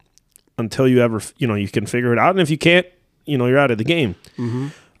it until you ever, you can figure it out. And if you can't, you're out of the game.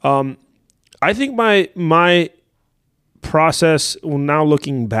 Mm-hmm. I think my process, now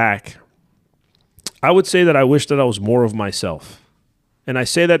looking back, I would say that I wish that I was more of myself. And I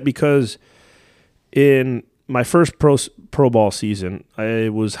say that because in my first pro ball season, I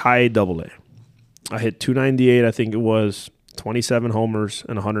was high AA. I hit .298, I think it was, 27 homers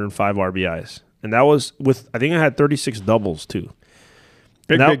and 105 RBIs. And that was I think I had 36 doubles too.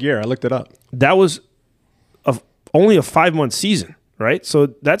 Big year. I looked it up. That was only a 5-month season, right?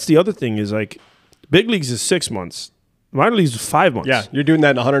 So that's the other thing is, like, big leagues is 6 months. Minor leagues is 5 months. Yeah, you're doing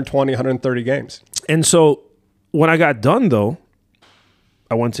that in 120, 130 games. And so when I got done, though,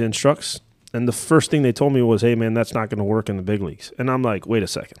 I went to Instructs. And the first thing they told me was, hey, man, that's not going to work in the big leagues. And I'm like, wait a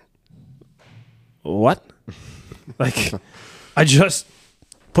second. What? Like, I just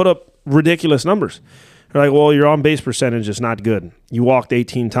put up ridiculous numbers. They're like, well, your on-base percentage is not good. You walked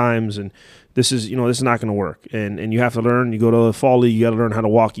 18 times, and this is not going to work. And you have to learn. You go to the fall league, you got to learn how to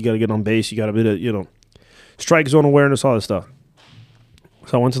walk. You got to get on base. You got a bit of, strike zone awareness, all this stuff.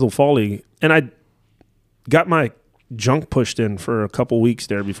 So I went to the fall league, and I got my junk pushed in for a couple weeks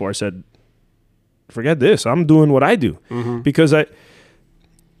there before I said, forget this. I'm doing what I do because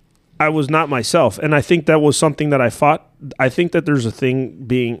I was not myself. And I think that was something that I fought. I think that there's a thing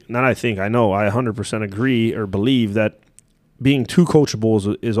being, not I think, I know, I 100% agree or believe that being too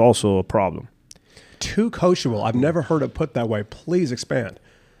coachable is also a problem. Too coachable. I've never heard it put that way. Please expand.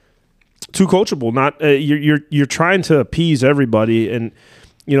 Too coachable. Not you're trying to appease everybody, and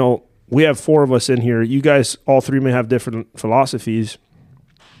you know we have 4 of us in here. You guys, all 3 may have different philosophies,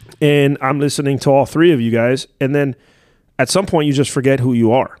 and I'm listening to all 3 of you guys, and then at some point you just forget who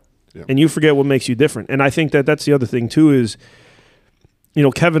you are, and you forget what makes you different. And I think that that's the other thing too is, you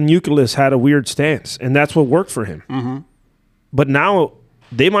know, Kevin Youkilis had a weird stance, and that's what worked for him. But now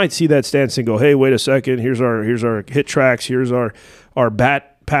they might see that stance and go, "Hey, wait a second. Here's our hit tracks. Here's our bat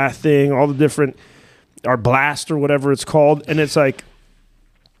path thing. All the different our blast or whatever it's called." And it's like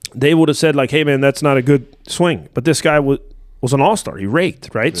they would have said, like, "Hey, man, that's not a good swing." But this guy was an all-star. He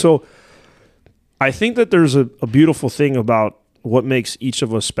raked, right? Yeah. So I think that there's a beautiful thing about what makes each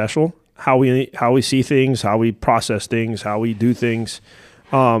of us special, how we see things, how we process things, how we do things.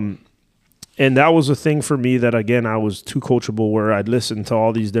 And that was a thing for me that, again, I was too coachable where I'd listen to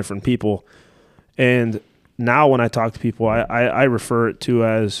all these different people. And now when I talk to people, I refer it to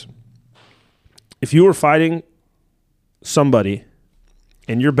as if you were fighting somebody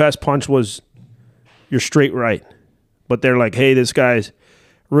and your best punch was your straight right, but they're like, "Hey, this guy's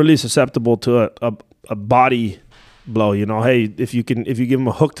really susceptible to a body blow. You know, hey, if you give him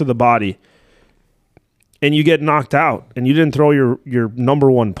a hook to the body and you get knocked out and you didn't throw your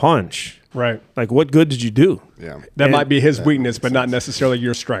number 1 punch." Right. Like, what good did you do? Yeah. That might be his weakness, but not necessarily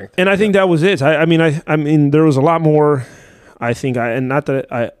your strength. And I think that was it. I mean, there was a lot more, I think, and not that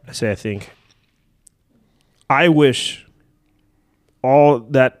I say I think. I wish, all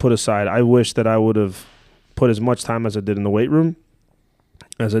that put aside, I wish that I would have put as much time as I did in the weight room,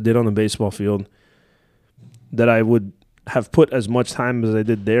 as I did on the baseball field, that I would have put as much time as I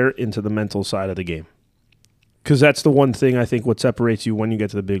did there into the mental side of the game. Because that's the one thing I think what separates you when you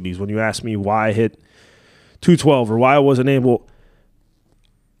get to the big leagues. When you ask me why I hit 212 or why I wasn't able,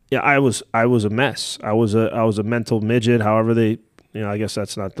 I was a mess. I was a mental midget. However they, I guess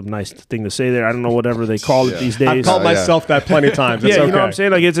that's not the nice thing to say there. I don't know whatever they call it these days. I've called myself that plenty of times. It's you okay. know what I'm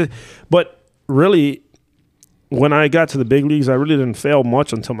saying? Like but really, when I got to the big leagues, I really didn't fail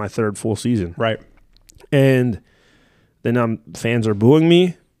much until my 3rd full season. Right. And then fans are booing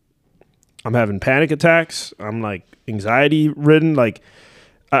me. I'm having panic attacks. I'm like anxiety ridden. Like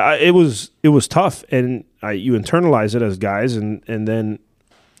it was tough, and you internalize it as guys, and then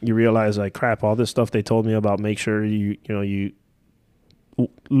you realize like crap. All this stuff they told me about. Make sure you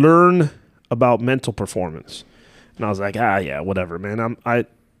learn about mental performance. And I was like, whatever, man. I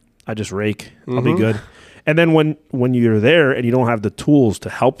just rake. I'll be good. And then when you're there and you don't have the tools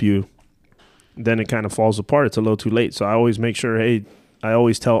to help you, then it kind of falls apart. It's a little too late. So I always make sure, hey. I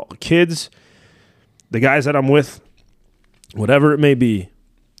always tell kids, the guys that I'm with, whatever it may be,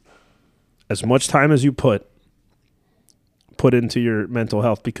 as much time as you put into your mental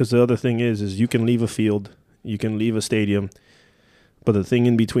health, because the other thing is you can leave a field, you can leave a stadium, but the thing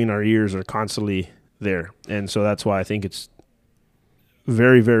in between our ears are constantly there. And so that's why I think it's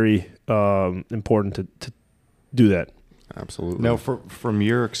very, very important to do that. Absolutely. Now, from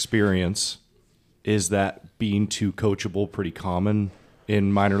your experience, is that being too coachable pretty common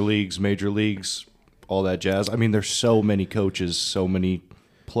in minor leagues, major leagues, all that jazz? I mean, there's so many coaches, so many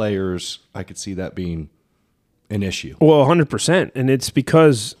players. I could see that being an issue. Well, 100%. And it's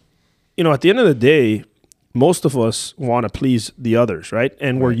because, at the end of the day, most of us want to please the others, right?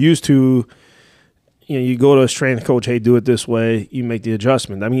 And we're used to, you go to a strength coach, hey, do it this way, you make the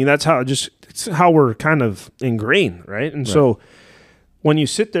adjustment. I mean, that's how it's how we're kind of ingrained, right? And so when you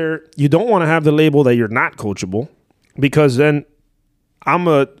sit there, you don't want to have the label that you're not coachable, because then I'm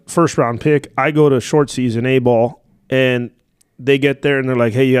a first-round pick. I go to short season A-ball, and they get there, and they're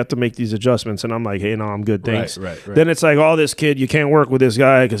like, hey, you have to make these adjustmants. And I'm like, hey, no, I'm good, thanks. Right. Then it's like, oh, this kid, you can't work with this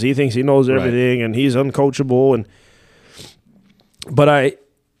guy because he thinks he knows everything, and he's uncoachable. But I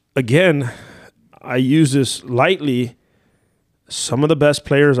use this lightly. Some of the best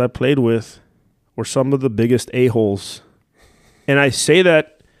players I played with were some of the biggest a-holes. And I say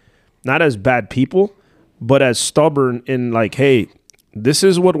that not as bad people, but as stubborn in like, hey, this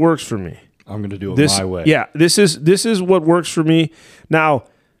is what works for me. I'm going to do it my way. Yeah, this is what works for me. Now,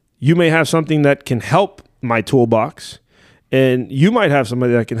 you may have something that can help my toolbox, and you might have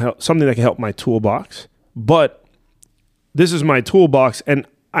something that can help my toolbox, but this is my toolbox, and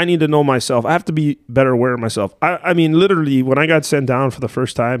I need to know myself. I have to be better aware of myself. I mean, literally, when I got sent down for the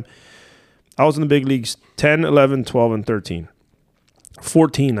first time, I was in the big leagues 10, 11, 12, and 13.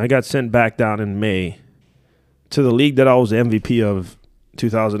 14, I got sent back down in May to the league that I was the MVP of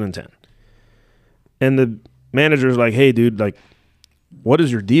 2010. And the manager's like, hey, dude, like, what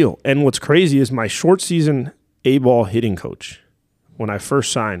is your deal? And what's crazy is my short season A-ball hitting coach, when I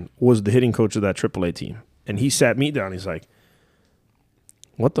first signed, was the hitting coach of that AAA team. And he sat me down. He's like,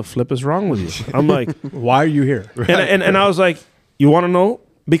 what the flip is wrong with you? I'm like, why are you here? And I was like, you want to know?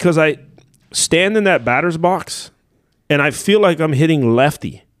 Because I stand in that batter's box and I feel like I'm hitting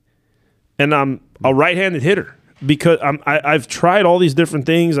lefty. And I'm a right-handed hitter because I've tried all these different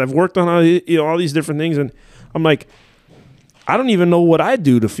things. I've worked on all these different things. And I'm like, I don't even know what I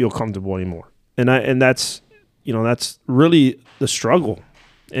do to feel comfortable anymore. And that's really the struggle.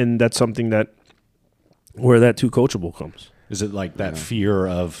 And that's something where that too coachable comes. Is it like that fear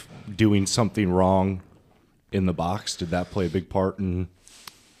of doing something wrong in the box? Did that play a big part in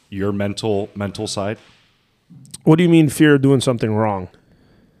your mental side? What do you mean fear of doing something wrong?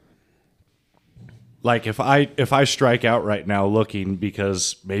 Like if I strike out right now looking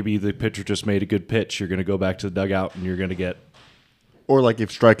because maybe the pitcher just made a good pitch, you're going to go back to the dugout and you're going to get... Or like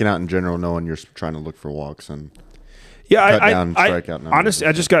if striking out in general, knowing you're trying to look for walks and strike out. Honestly,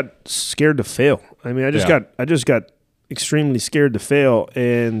 I just got scared to fail. I mean, I just got extremely scared to fail.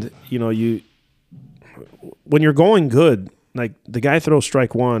 And when you're going good, like the guy throws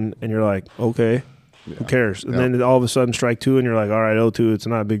strike one, and you're like, okay, who cares? And then all of a sudden strike two, and you're like, all right, 0-2, it's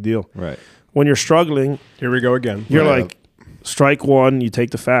not a big deal. Right. When you're struggling, here we go again. You're like, strike one, you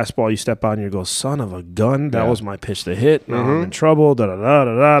take the fastball, you step out, and you go, son of a gun, that was my pitch to hit. Now I'm in trouble. Da da da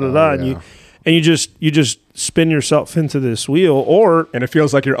da da da. And you just spin yourself into this wheel, and it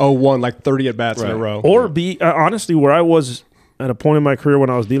feels like you're 0-1, like 30 at bats in a row. Or honestly, where I was at a point in my career when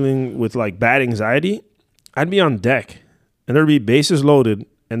I was dealing with like bad anxiety, I'd be on deck, and there'd be bases loaded,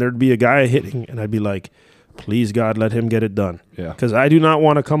 and there'd be a guy hitting, and I'd be like, please God, let him get it done. Yeah. Because I do not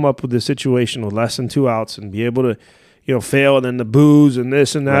want to come up with this situation with less than 2 outs and be able to, fail, and then the boos and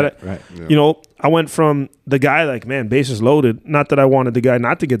this and that. Right. Yeah. I went from the guy like, man, bases loaded. Not that I wanted the guy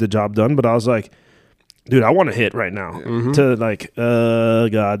not to get the job done, but I was like, dude, I want to hit right now. To like,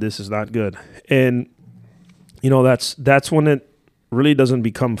 God, this is not good. And that's when it really doesn't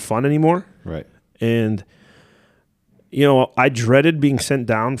become fun anymore. Right. And I dreaded being sent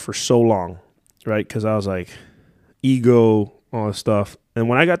down for so long, right? Because I was like, ego, all this stuff. And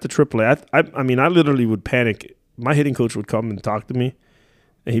when I got to AAA, I literally would panic. My hitting coach would come and talk to me,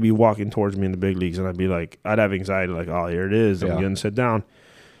 and he'd be walking towards me in the big leagues, and I'd be like, I'd have anxiety, like, oh, here it is. I'm getting set down.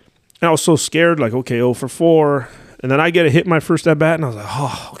 And I was so scared, like, okay, 0 for 4. And then I get a hit my first at bat, and I was like,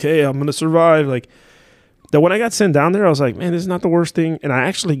 oh, okay, I'm going to survive. Like, that when I got sent down there, I was like, man, this is not the worst thing. And I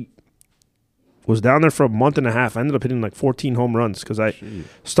actually was down there for a month and a half. I ended up hitting like 14 home runs because I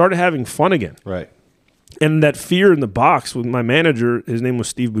started having fun again. Right. And that fear in the box with my manager, his name was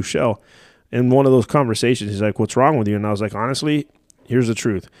Steve Buechele. In one of those conversations, he's like, what's wrong with you? And I was like, honestly, here's the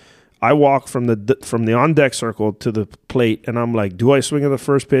truth. I walk from the on-deck circle to the plate, and I'm like, do I swing at the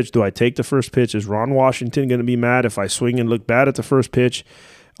first pitch? Do I take the first pitch? Is Ron Washington going to be mad if I swing and look bad at the first pitch?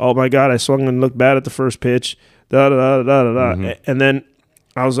 Oh, my God, I swung and looked bad at the first pitch. Da-da-da-da-da-da. And then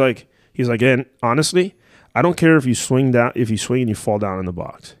I was like, he's like, and honestly, I don't care if you swing and you fall down in the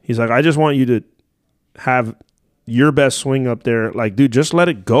box. He's like, I just want you to have your best swing up there. Like, dude, just let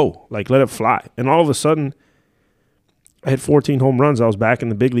it go. Like, let it fly. And all of a sudden, I hit 14 home runs. I was back in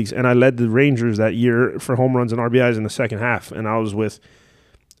the big leagues, and I led the Rangers that year for home runs and RBIs in the second half. And I was with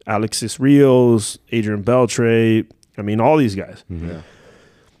Alexis Rios, Adrian Beltre, all these guys. Mm-hmm. Yeah.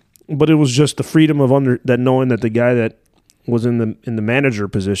 But it was just the freedom of knowing that the guy that was in the manager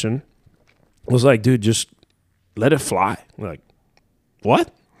position was like, dude, just let it fly. Like,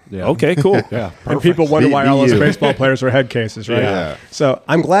 what? Yeah. Okay, cool. Yeah, and people wonder why all those baseball players are head cases, right? Yeah. So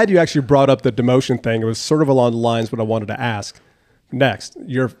I'm glad you actually brought up the demotion thing. It was sort of along the lines what I wanted to ask. Next,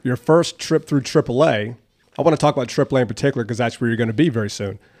 your first trip through AAA. I want to talk about AAA in particular because that's where you're going to be very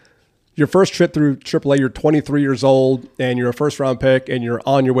soon. Your first trip through AAA, you're 23 years old, and you're a first-round pick, and you're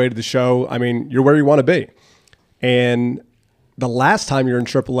on your way to the show. You're where you want to be. And the last time you're in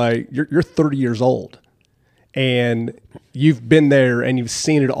AAA, you're 30 years old. And you've been there and you've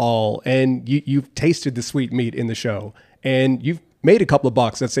seen it all, and you've tasted the sweet meat in the show, and you've made a couple of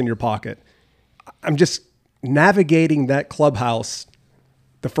bucks that's in your pocket. I'm just navigating that clubhouse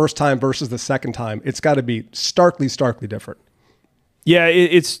the first time versus the second time. It's got to be starkly different. Yeah,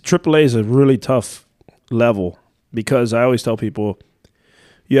 it's AAA is a really tough level because I always tell people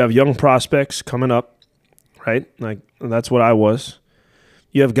you have young prospects coming up, right? Like that's what I was.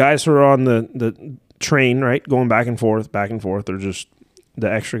 You have guys who are on the train, right, going back and forth. They're just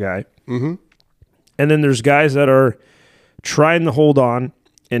the extra guy. Mm-hmm. And then there's guys that are trying to hold on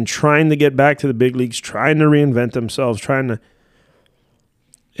and trying to get back to the big leagues, trying to reinvent themselves,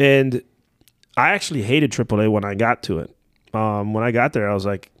 and I actually hated AAA when I got to it. When I got there, I was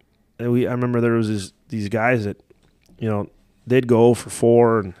like, I remember there was these guys that, they'd go for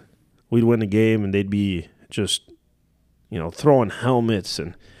 4 and we'd win the game and they'd be just, throwing helmets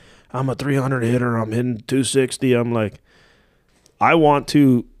and I'm a 300 hitter, I'm hitting 260. I'm like, I want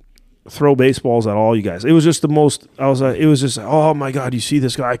to throw baseballs at all you guys. It was just it was just, oh my God, you see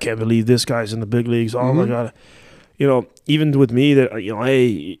this guy? I can't believe this guy's in the big leagues. Oh my God. Even with me that,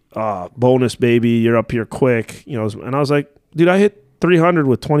 hey, bonus baby, you're up here quick, and I was like, dude, I hit 300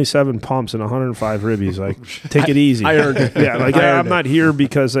 with 27 pumps and 105 ribbies. Like, take it easy. I earned it. Yeah, like, I'm not here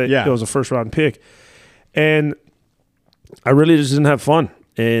because it was a first-round pick. And I really just didn't have fun.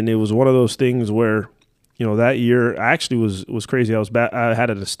 And it was one of those things where, that year I actually was crazy. I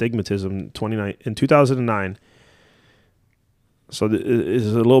had an astigmatism in 2009. So it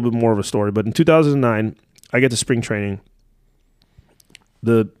is a little bit more of a story. But in 2009, I get to spring training.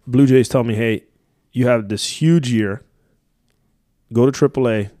 The Blue Jays tell me, hey, you have this huge year. Go to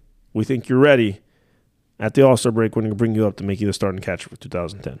AAA. We think you're ready. At the All-Star break, we're going to bring you up to make you the starting catcher for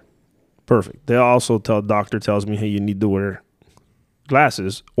 2010. Perfect. They also doctor tells me, hey, you need to wear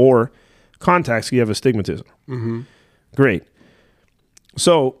glasses or contacts if you have astigmatism. Mm-hmm. Great.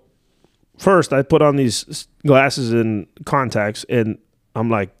 So first I put on these glasses and contacts, and I'm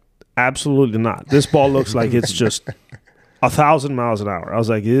like, absolutely not. This ball looks like it's just 1,000 miles an hour. I was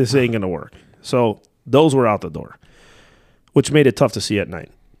like, this ain't going to work. So those were out the door, which made it tough to see at night.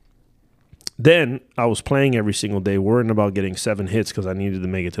 Then I was playing every single day, worrying about getting 7 hits because I needed to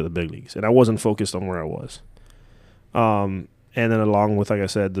make it to the big leagues. And I wasn't focused on where I was. And then along with, like I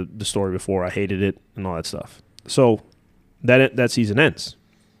said, the story before, I hated it and all that stuff. So that season ends.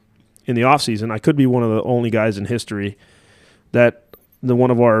 In the offseason, I could be one of the only guys in history that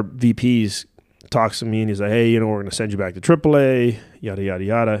one of our VPs talks to me and he's like, hey, we're going to send you back to AAA, yada, yada,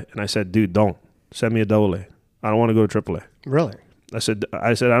 yada. And I said, dude, don't. Send me a AA. I don't want to go to AAA. Really? I said,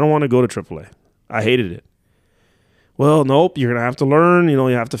 I don't want to go to AAA. I hated it. Well, nope, you're going to have to learn. You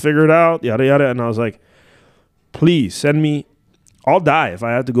have to figure it out, yada, yada. And I was like, please send me. I'll die if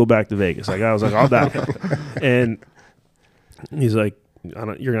I have to go back to Vegas. Like, I was like, I'll die. And he's like, you're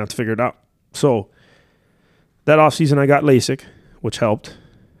going to have to figure it out. So that offseason, I got LASIK, which helped.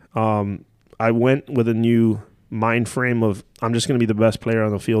 I went with a new mind frame of I'm just going to be the best player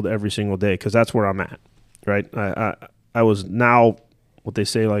on the field every single day because that's where I'm at, right? I was now what they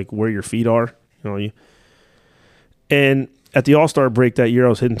say, like, where your feet are. And at the All-Star break that year, I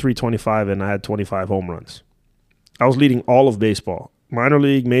was hitting 325, and I had 25 home runs. I was leading all of baseball, minor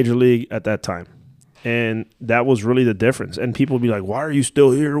league, major league at that time. And that was really the difference. And people would be like, why are you still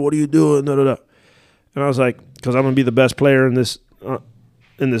here? What are you doing? Da, da, da. And I was like, because I'm going to be the best player in this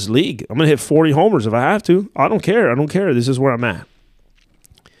league. I'm going to hit 40 homers if I have to. I don't care. This is where I'm at.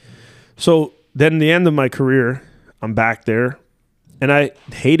 So then the end of my career, I'm back there. And I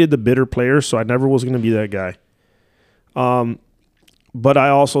hated the bitter players, so I never was going to be that guy. But I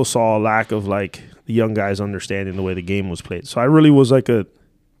also saw a lack of, like, the young guys understanding the way the game was played. So I really was like I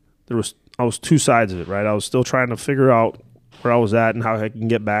was two sides of it, right? I was still trying to figure out where I was at and how I can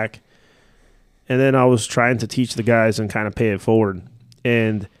get back. And then I was trying to teach the guys and kind of pay it forward.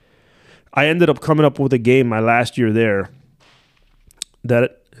 And I ended up coming up with a game my last year there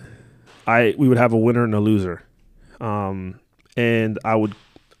that we would have a winner and a loser. And I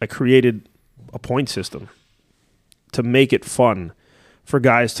created a point system to make it fun for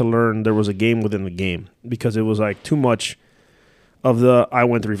guys to learn there was a game within the game, because it was like too much of I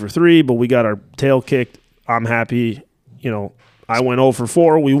went 3 for 3, but we got our tail kicked. I'm happy. I went 0 for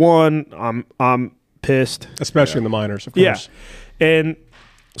 4. We won. I'm pissed. Especially in the minors, of course. Yeah. And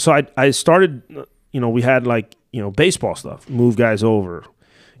so I started, we had like, baseball stuff, move guys over,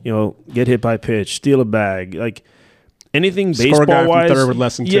 get hit by pitch, steal a bag, like anything baseball wise. Third with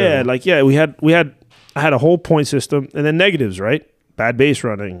less than 2. Yeah. I had a whole point system, and then negatives, right? Bad base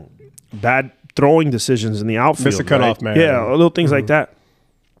running, bad throwing decisions in the outfield. Miss a cutoff, man. Yeah, little things like that.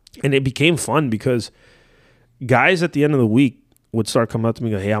 And it became fun because guys at the end of the week would start coming up to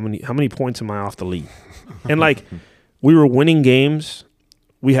me and go, hey, how many points am I off the lead? And like, we were winning games.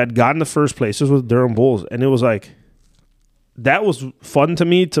 We had gotten the first places with Durham Bulls, and it was like, that was fun to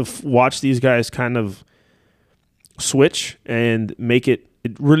me to watch these guys kind of switch and make it.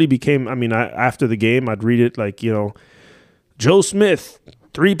 It really became, after the game, I'd read it like, Joe Smith,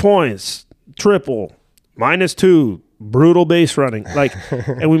 3 points, triple, -2, brutal base running. Like,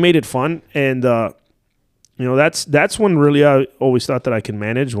 and we made it fun. And, that's when really I always thought that I could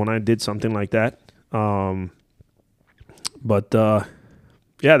manage when I did something like that. But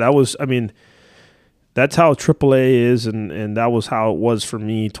yeah, that was. I mean, that's how AAA is, and that was how it was for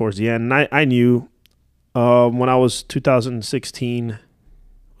me towards the end. And I knew when I was 2016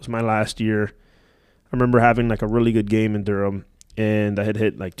 was my last year. I remember having like a really good game in Durham, and I had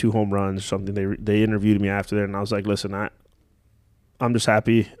hit like 2 home runs or something. They interviewed me after that, and I was like, listen, I'm just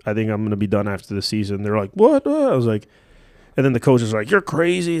happy. I think I'm going to be done after the season. They're like, what? I was like, and then the coach was like, you're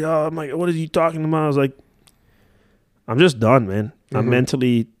crazy. I'm like, what are you talking about? I was like, I'm just done, man. I'm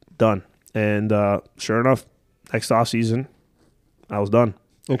mentally done. And sure enough, next offseason, I was done.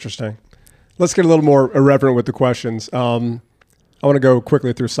 Interesting. Let's get a little more irreverent with the questions. I want to go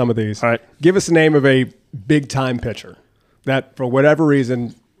quickly through some of these. All right. Give us the name of a big-time pitcher that, for whatever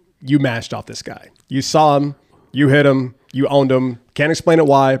reason, you mashed off this guy. You saw him, you hit him, you owned him. Can't explain it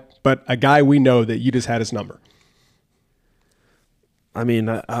why, but a guy we know that you just had his number. I mean,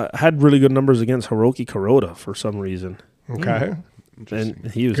 I had really good numbers against Hiroki Kuroda for some reason. Okay.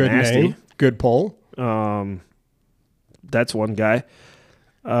 And he was Good nasty. name. Good pull. That's one guy.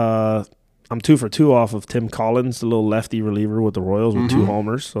 I'm 2 for 2 off of Tim Collins, the little lefty reliever with the Royals with 2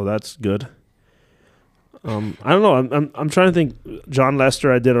 homers, so that's good. I don't know. I'm trying to think. John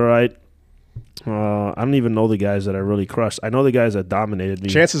Lester, I did all right. I don't even know the guys that I really crushed. I know the guys that dominated me.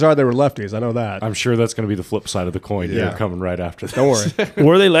 Chances are they were lefties. I know that. I'm sure that's going to be the flip side of the coin. Yeah. They're coming right after this. Don't worry.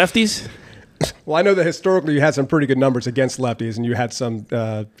 Were they lefties? Well, I know that historically you had some pretty good numbers against lefties, and you had some,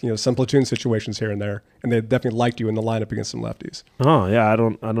 some platoon situations here and there, and they definitely liked you in the lineup against some lefties. Oh yeah, I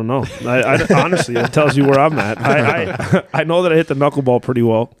don't know. I honestly, it tells you where I'm at. I know that I hit the knuckleball pretty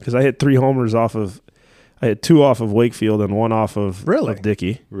well because I hit 3 homers off of. I had 2 off of Wakefield and 1 off of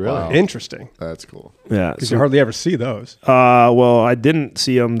Dickey. Really? Wow. Interesting. That's cool. Yeah, Because you hardly ever see those. well, I didn't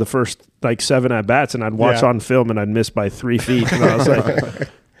see them the first 7 at bats, and I'd watch on film and I'd miss by 3 feet, and I was like,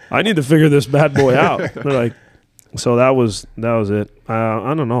 I need to figure this bad boy out. They're like, so that was it.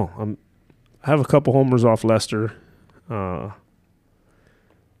 I don't know. I have a couple homers off Lester.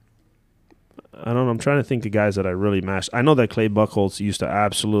 I don't know. I'm trying to think of guys that I really mashed. I know that Clay Buchholz used to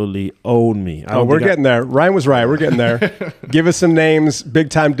absolutely own me. We're getting there. Ryan was right. We're getting there. Give us some names.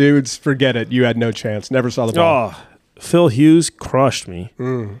 Big-time dudes. Forget it. You had no chance. Never saw the ball. Oh, Phil Hughes crushed me.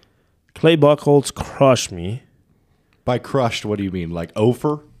 Clay Buchholz crushed me. By crushed, what do you mean? Like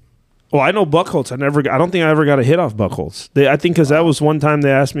Ofer? Well, I know Buchholz. I don't think I ever got a hit off Buchholz. I think because that was one time they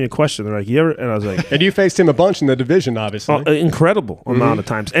asked me a question. They're like, "You ever?" And I was like, and you faced him a bunch in the division, obviously. Incredible amount of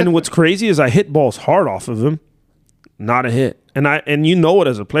times. And what's crazy is I hit balls hard off of him, not a hit. And you know it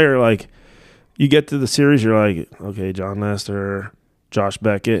as a player. Like you get to the series, you're like, okay, John Lester, Josh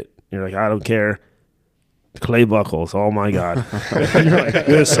Beckett. You're like, I don't care. Clay Buchholz. Oh my God. You're like,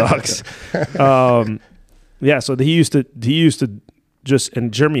 this sucks. Yeah. So he used to.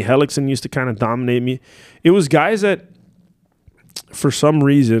 And Jeremy Hellickson used to kind of dominate me. It was guys that, for some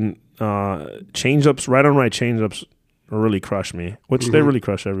reason, changeups, right on right changeups, really crushed me, which they really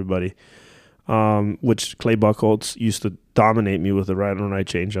crush everybody. Which Clay Buchholz used to dominate me with the right on right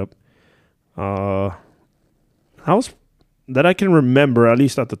changeup. That I can remember, at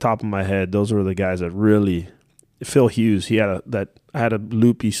least at the top of my head, those were the guys that really. Phil Hughes, he had a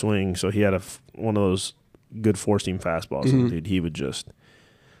loopy swing, so he had one of those good four-seam fastballs. And dude, he would just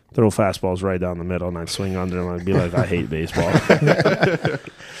throw fastballs right down the middle, and I'd swing under him. I'd be like, I hate baseball. All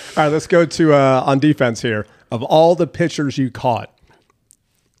right, let's go to on defense here. Of all the pitchers you caught,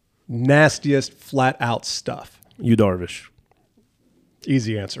 nastiest flat-out stuff. Yu Darvish.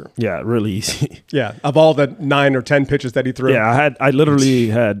 Easy answer. Yeah, really easy. Yeah, of all the 9 or 10 pitches that he threw. Yeah, I literally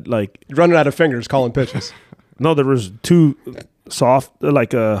had like running out of fingers calling pitches. No, there was 2 soft,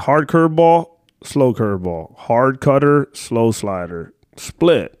 like a hard curveball, slow curveball, hard cutter, slow slider,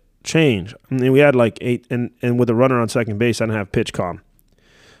 split, change. I mean, we had like 8, and with a runner on second base, I didn't have pitch com.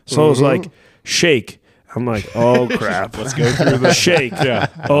 So it was like shake. I'm like, oh crap, let's go through the shake. Yeah.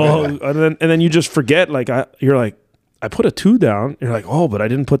 Oh, and then you just forget. Like you're like, I put a 2 down. You're like, oh, but I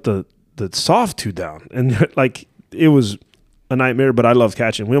didn't put the soft 2 down, and like it was a nightmare. But I love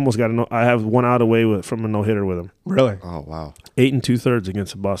catching. We almost got I have 1 out away from a no hitter with him. Really? Oh wow. 8 2/3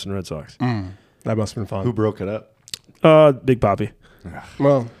 against the Boston Red Sox. That must have been fun. Who broke it up? Big Papi.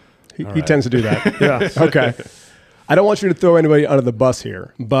 Well, he tends to do that. Yeah. Okay. I don't want you to throw anybody under the bus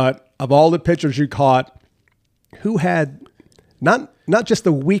here, but of all the pitchers you caught, who had not just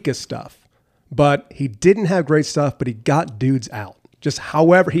the weakest stuff, but he didn't have great stuff, but he got dudes out. Just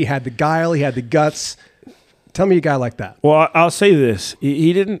however, he had the guile, he had the guts. Tell me a guy like that. Well, I'll say this.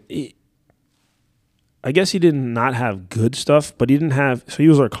 He didn't I guess he did not have good stuff, but he didn't have – so he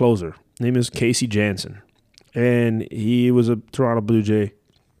was our closer. His name is Casey Jansen, and he was a Toronto Blue Jay.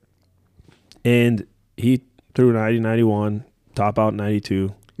 And he threw 90, 91, top out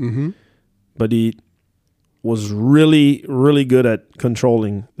 92. But he was really, really good at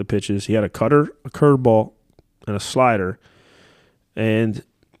controlling the pitches. He had a cutter, a curveball, and a slider. And,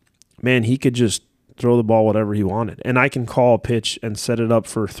 man, he could just throw the ball whatever he wanted. And I can call a pitch and set it up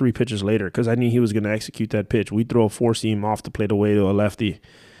for 3 pitches later because I knew he was going to execute that pitch. We'd throw a 4-seam off the plate away to a lefty,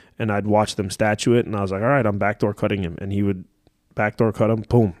 and I'd watch them statue it, and I was like, all right, I'm backdoor cutting him. And he would backdoor cut him,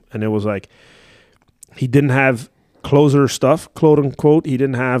 boom. And it was like he didn't have closer stuff, quote unquote. He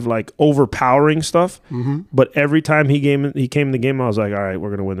didn't have like overpowering stuff. But every time he came in the game, I was like, all right, we're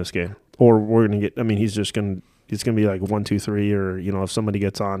going to win this game. Or we're going to get – I mean, he's just going to – it's going to be like 1, 2, 3, or, you know, if somebody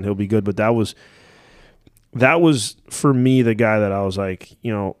gets on, he'll be good. But that was for me the guy that I was like,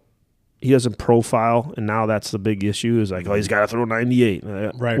 you know, he doesn't profile, and now that's the big issue is like, oh, he's got to throw 98.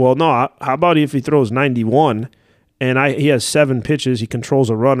 Right. Well, no, how about if he throws 91 and he has 7 pitches, he controls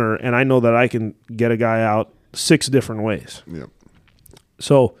a runner, and I know that I can get a guy out 6 different ways. Yep.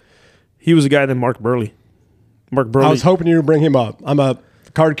 So he was a guy that Mark Burley. I was hoping you would bring him up. I'm a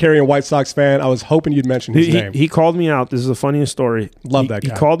card-carrying White Sox fan. I was hoping you'd mention his name. He called me out. This is the funniest story. Love that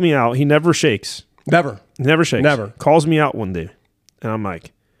guy. He called me out. He never shakes. Never Shakes. Never. Calls me out one day. And I'm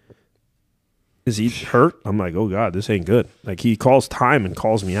like, is he hurt? I'm like, oh, God, this ain't good. Like, he calls time and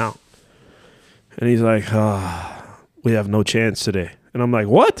calls me out. And he's like, we have no chance today. And I'm like,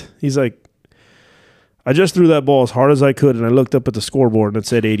 what? He's like, I just threw that ball as hard as I could, and I looked up at the scoreboard, and it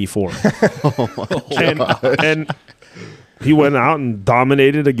said 84. and he went out and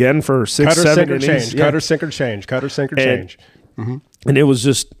dominated again for 6, 7 innings. Cutter, sinker, change. Cutter, sinker, change. And it was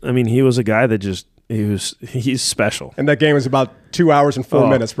just, I mean, he was a guy that just, he's special. And that game was about 2 hours and 4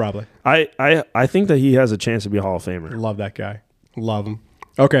 minutes probably. I think that he has a chance to be a Hall of Famer. Love that guy. Love him.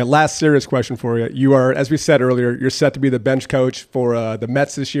 Okay, last serious question for you. You are, as we said earlier, you're set to be the bench coach for the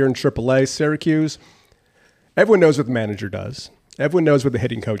Mets this year in AAA, Syracuse. Everyone knows what the manager does. Everyone knows what the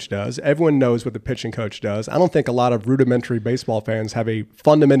hitting coach does. Everyone knows what the pitching coach does. I don't think a lot of rudimentary baseball fans have a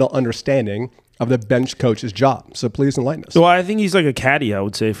fundamental understanding of the bench coach's job. So please enlighten us. Well, I think he's like a caddy, I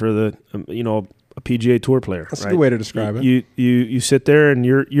would say, for the a PGA Tour player. That's right? a good way to describe it. You sit there and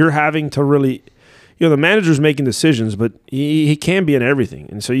you're having to really, the manager's making decisions, but he can be in everything,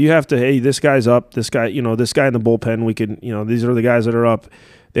 and so you have to, hey, this guy's up, this guy in the bullpen, we can, these are the guys that are up.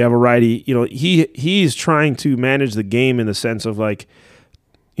 They have a righty. He's trying to manage the game in the sense of like,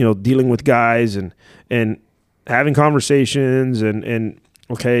 dealing with guys and having conversations and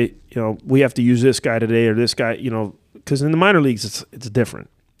okay, we have to use this guy today or this guy, because in the minor leagues it's different.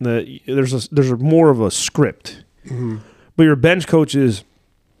 There's more of a script, but your bench coach is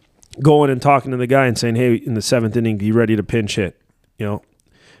going and talking to the guy and saying, hey, in the 7th inning, be ready to pinch hit.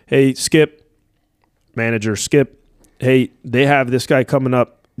 Hey, Skip, manager, Skip. Hey, they have this guy coming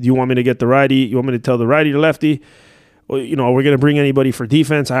up. Do you want me to get the righty? You want me to tell the righty to lefty? Well, are we going to bring anybody for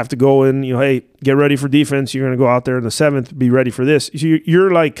defense? I have to go in, hey, get ready for defense. You're going to go out there in the 7th, be ready for this. So you're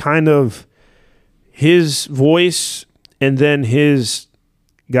like kind of his voice and then his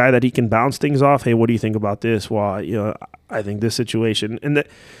guy that he can bounce things off. Hey, what do you think about this? Well, I think this situation. And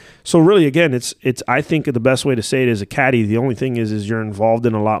so really, again, it's I think the best way to say it is a caddy. The only thing is you're involved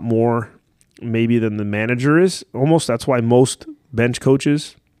in a lot more maybe than the manager is. Almost that's why most bench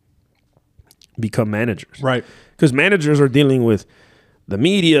coaches become managers. Right. Because managers are dealing with the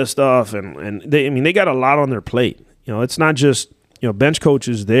media stuff and they got a lot on their plate. It's not just, bench coach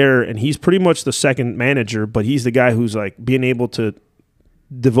is there and he's pretty much the second manager, but he's the guy who's like being able to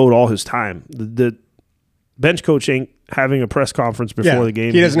devote all his time. The bench coach ain't having a press conference before the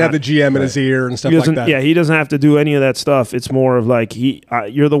game. He doesn't have the GM in his ear and stuff like that. Yeah, he doesn't have to do any of that stuff. It's more of like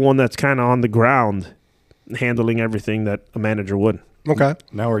you're the one that's kind of on the ground handling everything that a manager would. Okay.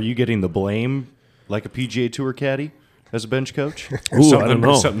 Now, are you getting the blame like a PGA Tour caddy as a bench coach? Ooh, I don't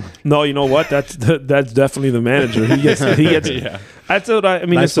know. No, you know what? That's definitely the manager. He gets. Yeah. That's what I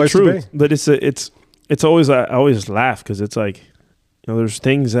mean. Nice it's the truth, but it's always I always laugh because it's like there's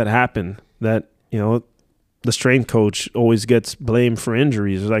things that happen that the strength coach always gets blamed for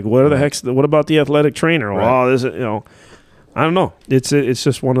injuries. It's like what about the athletic trainer? Right. Oh, this I don't know. It's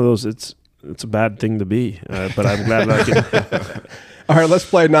just one of those. It's a bad thing to be, but I'm glad that I can. All right, let's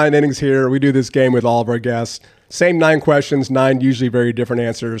play 9 innings here. We do this game with all of our guests. Same 9 questions, 9 usually very different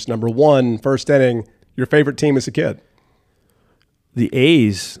answers. Number 1, first inning, your favorite team as a kid? The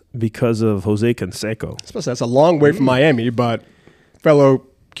A's because of Jose Canseco. I suppose that's a long way from Miami, but fellow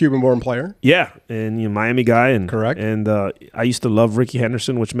Cuban-born player. Yeah, and Miami guy. And correct. And I used to love Ricky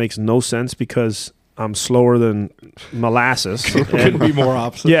Henderson, which makes no sense because I'm slower than molasses. Couldn't be more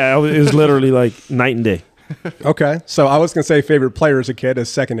opposite. Yeah, it was literally like night and day. Okay, so I was going to say favorite player as a kid as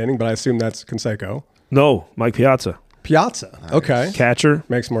second inning, but I assume that's Canseco. No, Mike Piazza. Piazza. Nice. Okay. Catcher.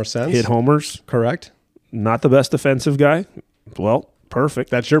 Makes more sense. Hit homers. Correct. Not the best defensive guy. Well,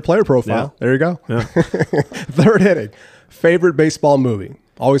 perfect. That's your player profile. Yeah. There you go. Yeah. Third inning. Favorite baseball movie?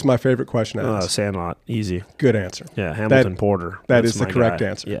 Always my favorite question to ask. Sandlot. Easy. Good answer. Yeah, Hamilton Porter. That is the correct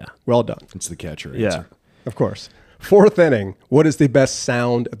answer. Yeah. Well done. It's the catcher answer. Yeah. Of course. Fourth inning. What is the best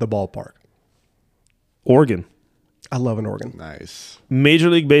sound at the ballpark? Organ. I love an organ. Nice. Major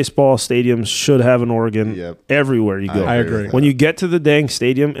League Baseball stadiums should have an organ everywhere you go. I agree. When you get to the dang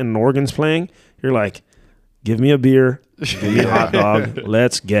stadium and an organ's playing, you're like, give me a beer, give me a hot dog,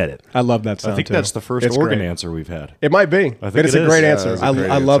 let's get it. I love that sound. I think too. that's the first organ answer we've had. It might be. I think it's a great answer.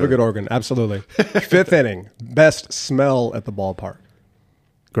 Yeah, I love a good organ. Absolutely. Fifth inning. Best smell at the ballpark.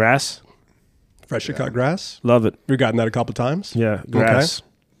 Grass. Freshly cut grass. Love it. You've gotten that a couple times. Yeah, grass. Okay.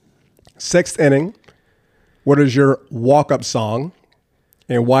 Sixth inning. What is your walk-up song,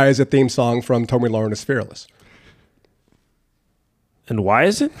 and why is a theme song from Tommy Lauren is Fearless? And why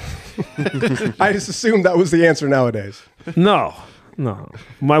is it? I just assumed that was the answer nowadays. No.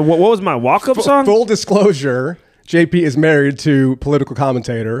 What was my walk-up song? Full disclosure, JP is married to political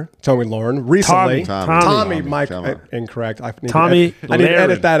commentator Tommy Lauren. Recently, Tommy Mike, incorrect. I need to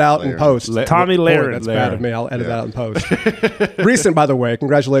edit that out in post. Tommy Lahren. That's bad of me. I'll edit that out in post. Recent, by the way.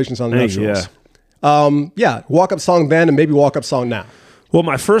 Congratulations on the nuptials. Walk-up song then and maybe walk-up song now. Well,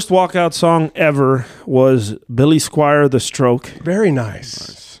 my first walkout song ever was Billy Squier, The Stroke. Very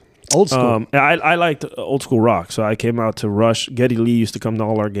nice. Old school. I liked old school rock, so I came out to Rush. Geddy Lee used to come to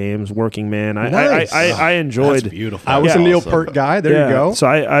all our games. Working Man. I enjoyed. That's beautiful. I was a Neil Peart guy. There you go. So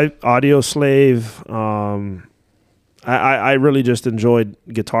I Audio Slave. I really just enjoyed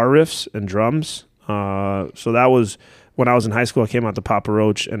guitar riffs and drums. So that was when I was in high school. I came out to Papa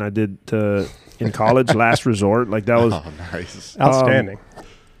Roach, and I did in college Last Resort. Like that was nice, outstanding.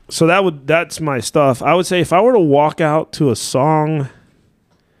 So that's my stuff. I would say if I were to walk out to a song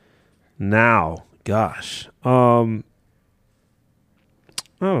now, gosh, I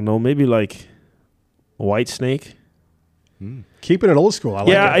don't know, maybe like White Snake. Keeping it old school. I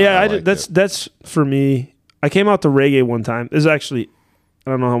like it. That's for me. I came out to reggae one time. This is actually,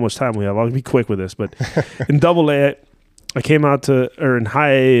 I don't know how much time we have. I'll be quick with this, but in Double A, I came out to, or in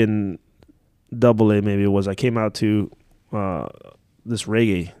High A and Double A maybe it was, I came out to this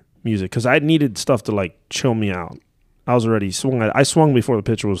reggae music because I needed stuff to like chill me out. I was already swung. I swung before the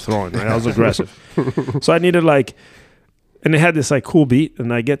pitcher was throwing. Right? I was aggressive, so I needed like, and it had this like cool beat.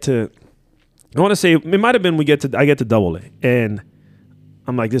 And I get to, I want to say it might have been I get to Double A, and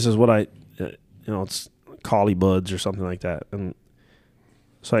I'm like, this is what it's Collie Buds or something like that, and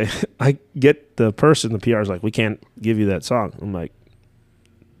so I get the person, the PR is like, we can't give you that song. I'm like,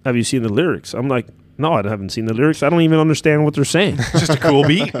 have you seen the lyrics? I'm like, no, I haven't seen the lyrics. I don't even understand what they're saying. It's just a cool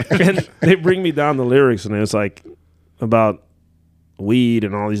beat. And they bring me down the lyrics, and it's like about weed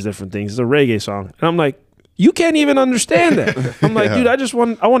and all these different things. It's a reggae song. And I'm like, you can't even understand that. I'm like, dude, I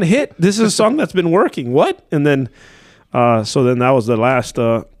want to hit. This is a song that's been working. What? And then, so then that was the last,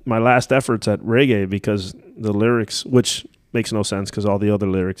 my last efforts at reggae because the lyrics, which makes no sense because all the other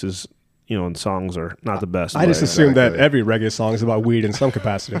lyrics is, and songs are not the best. I just assumed that every reggae song is about weed in some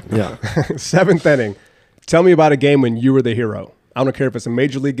capacity. Yeah. Seventh inning. Tell me about a game when you were the hero. I don't care if it's a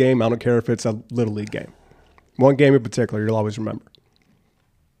major league game. I don't care if it's a little league game. One game in particular you'll always remember.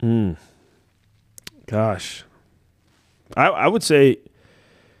 Gosh. I would say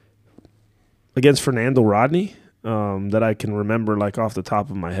against Fernando Rodney, that I can remember like off the top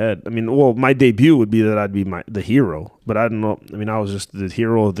of my head. I mean, well, my debut would be that I'd be the hero, but I don't know. I mean, I was just the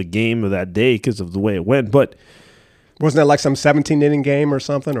hero of the game of that day because of the way it went. But wasn't that like some 17-inning game or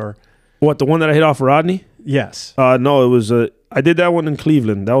something? Or what, the one that I hit off Rodney? Yes. No, it was I did that one in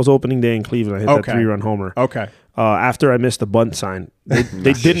Cleveland. That was opening day in Cleveland. I hit that 3-run homer. Okay. After I missed a bunt sign.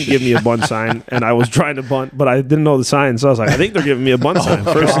 They didn't give me a bunt sign, and I was trying to bunt, but I didn't know the sign, so I was like, I think they're giving me a bunt sign.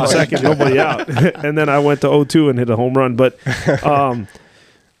 First and second, nobody out. And then I went to 0-2 and hit a home run. But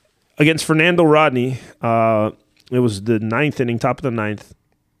against Fernando Rodney, it was the ninth inning, top of the ninth,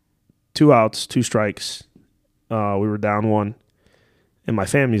 2 outs, 2 strikes. We were down 1, and my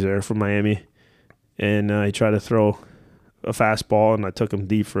family's there from Miami, and he tried to throw a fastball, and I took him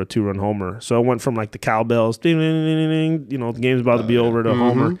deep for a 2-run homer. So I went from like the cowbells, ding, ding, ding, ding, ding, the game's about to be over, to a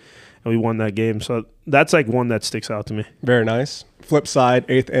homer, and we won that game. So that's like one that sticks out to me. Very nice. Flip side,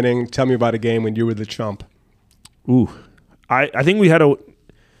 8th inning. Tell me about a game when you were the chump. Ooh, I think we had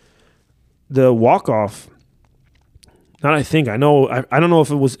the walk-off. Not I think. I know. I don't know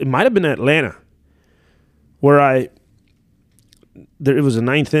if it might have been Atlanta, where it was a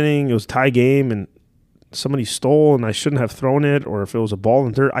 9th inning. It was a tie game, and somebody stole, and I shouldn't have thrown it, or if it was a ball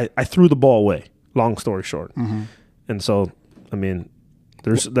in third, I threw the ball away. long story short. And so, I mean,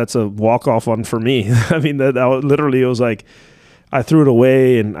 that's a walk-off one for me. I mean, that literally, it was like, I threw it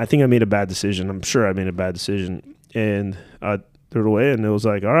away, and I think I made a bad decision. I'm sure I made a bad decision. And I threw it away, and it was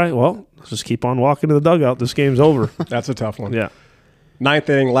like, all right, well, let's just keep on walking to the dugout. This game's over. That's a tough one. Yeah. Ninth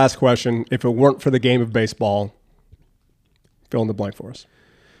inning, last question. If it weren't for the game of baseball, fill in the blank for us.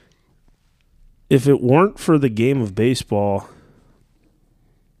 If it weren't for the game of baseball,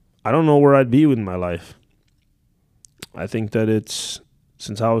 I don't know where I'd be with my life. I think that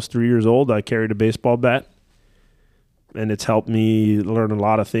since I was 3 years old, I carried a baseball bat, and it's helped me learn a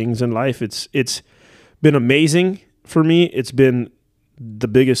lot of things in life. It's been amazing for me. It's been the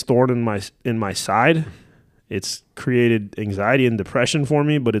biggest thorn in my side. It's created anxiety and depression for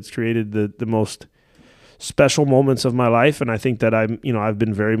me, but it's created the most special moments of my life. And I think that I've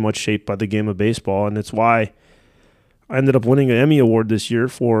been very much shaped by the game of baseball, and it's why I ended up winning an Emmy Award this year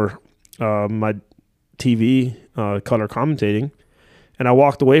for my TV color commentating. And I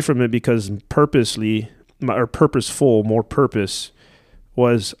walked away from it because more purpose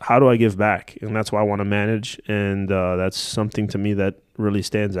was, how do I give back? And that's why I want to manage. And that's something to me that really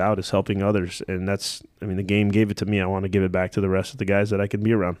stands out, is helping others. And the game gave it to me. I want to give it back to the rest of the guys that I can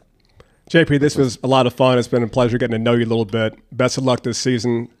be around. JP, this was a lot of fun. It's been a pleasure getting to know you a little bit. Best of luck this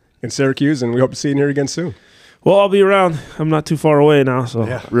season in Syracuse, and we hope to see you here again soon. Well, I'll be around. I'm not too far away now. So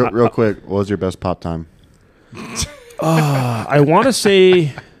Yeah. Real quick, what was your best pop time? I want to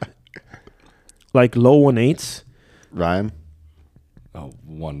say like low 1/8. Ryan? Oh,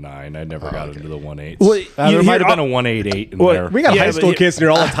 1.9. I never got into the 1.8. Well, There might have been a 1.88 in there. We got Yeah, high school kids in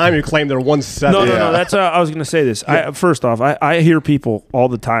here all the time who claim they're 1.7. No. That's I was going to say this. First off, I hear people all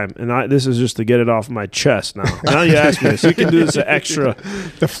the time, and this is just to get it off my chest now. Now you ask me this. You can do this extra.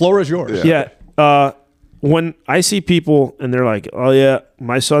 The floor is yours. Yeah. When I see people and they're like, "Oh yeah,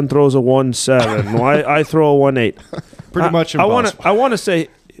 my son throws a 1.7. No, I throw a 1.8." Pretty much impossible. I want to say,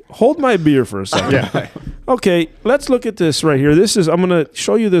 hold my beer for a second. Yeah. Okay, let's look at this right here. I'm going to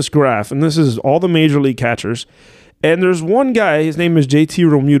show you this graph, and this is all the Major League catchers. And there's one guy, his name is JT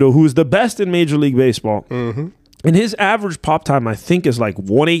Realmuto, who's the best in Major League Baseball. Mm-hmm. And his average pop time, I think, is like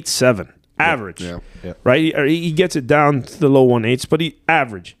 1.87. Average. Yeah. Right? He gets it down to the low 1.8s, but he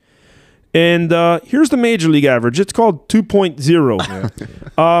average. And here's the Major League average. It's called 2.0.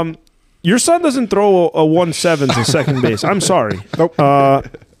 Yeah. Your son doesn't throw a 1.7 to second base. I'm sorry. Nope.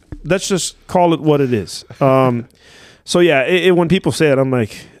 Let's just call it what it is. So yeah, when people say it, I'm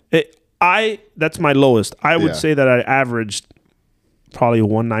like, that's my lowest. I would say that I averaged probably a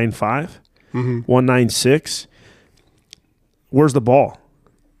 1.95, 1.96. Where's the ball?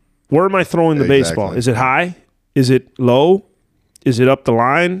 Where am I throwing the baseball? Is it high? Is it low? Is it up the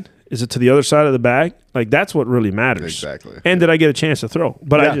line? Is it to the other side of the bag? Like, that's what really matters. Exactly. And did I get a chance to throw?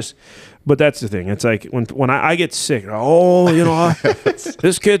 But but that's the thing. It's like when I get sick,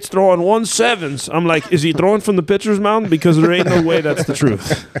 this kid's throwing 1.7s. I'm like, is he throwing from the pitcher's mound? Because there ain't no way that's the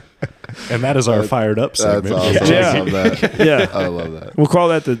truth. And that is our fired up segment. That's awesome. Yeah. I love that. Yeah. I love that. We'll call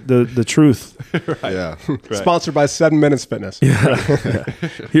that the truth. Right. Yeah. Right. Sponsored by 7 Minutes Fitness. Yeah.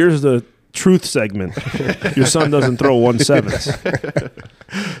 Here's the truth segment. Your son doesn't throw 1.7s.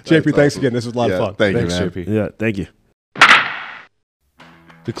 JP, thanks again. This was a lot of fun. Thanks, Thanks, man. JP. Yeah, thank you.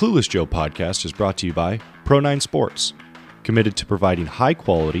 The Clueless Joe podcast is brought to you by Pro9 Sports, committed to providing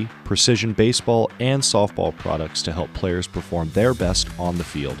high-quality, precision baseball and softball products to help players perform their best on the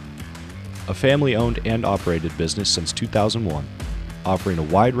field. A family-owned and operated business since 2001, offering a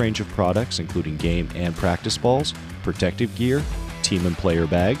wide range of products including game and practice balls, protective gear, team and player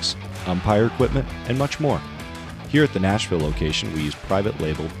bags, umpire equipment, and much more. Here at the Nashville location, we use private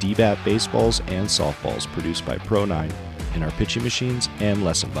label DBAT baseballs and softballs produced by Pro9 in our pitching machines and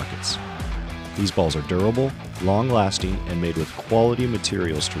lesson buckets. These balls are durable, long-lasting, and made with quality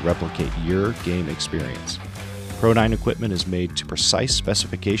materials to replicate your game experience. Pro9 equipment is made to precise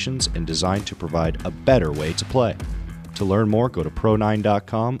specifications and designed to provide a better way to play. To learn more, go to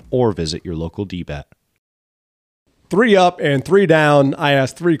pro9.com or visit your local DBAT. 3 up and 3 down. I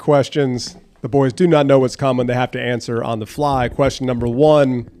asked 3 questions. The boys do not know what's coming. They have to answer on the fly. Question number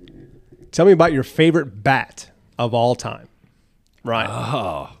 1, tell me about your favorite bat of all time. Ryan.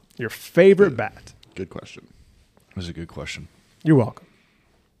 Oh, Your favorite bat. Good question. that was a good question. You're welcome.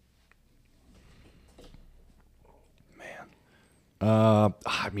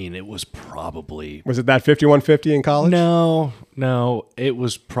 It was probably... Was it that 5150 in college? No, it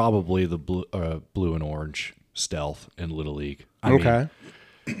was probably the blue and orange stealth in Little League. I mean,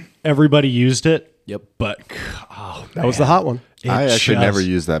 everybody used it. Yep. But That was the hot one. I actually never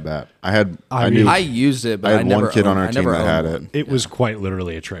used that bat. I used it, but I had one kid on our team never that had owned it. one. It was quite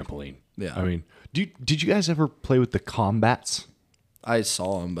literally a trampoline. Yeah. I mean, Did you guys ever play with the combats? I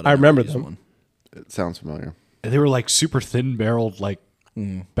saw them, but I never remember used them. one. It sounds familiar. They were like super thin barreled like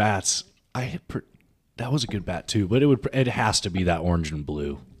bats. That was a good bat too, but it has to be that orange and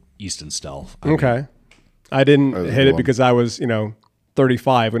blue Easton Stealth. I mean, Okay. I didn't was a hit good it one. because I was,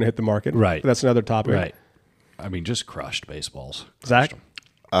 35 when it hit the market. Right. But that's another topic. right. I mean, just crushed baseballs. Zach?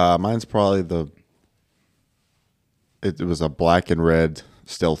 Mine's probably it was a black and red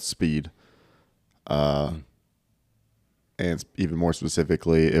Stealth Speed. And even more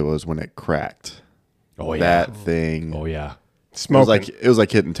specifically, it was when it cracked. Oh yeah. That thing. Oh yeah. Smoking. It was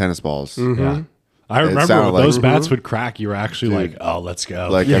like hitting tennis balls. Yeah. I remember sounded when those like- bats would crack. You were actually like, "Oh, let's go!"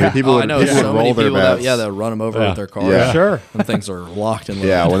 Like I mean, people Oh, would, I know people would so many roll their people bats. they'll run them over Yeah. with their car. Yeah. Sure. And things are locked and loaded.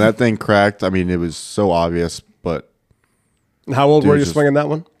 Yeah, when that thing cracked, I mean, it was so obvious. But How old Dude, were you just- swinging that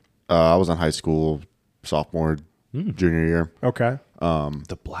one? I was in high school, sophomore, junior year. Okay.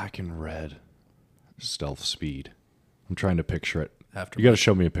 the black and red Stealth Speed. I'm trying to picture it. After You got to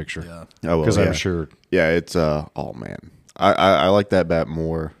show me a picture. Yeah. Oh, well, Because yeah. I'm sure. Yeah, it's oh man, I like that bat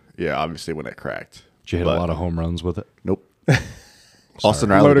more. Yeah, obviously when it cracked. Did you hit a lot of home runs with it? Nope. Austin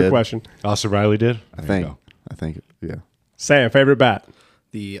Riley Loaded did. question. Austin Riley did. I There you think. go. I think. Yeah. Sam, favorite bat?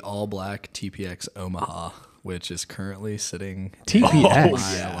 The all black TPX Omaha, which is currently sitting.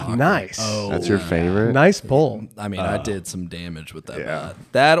 TPX. Nice. That's your favorite. Nice pull. I mean, I did some damage with that Yeah. bat.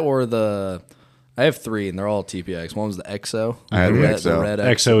 That or I have 3, and they're all TPX. One was the EXO. I had the EXO. The red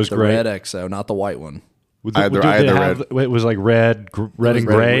EXO is the great. red EXO, not the white one. I had the red. It was like red and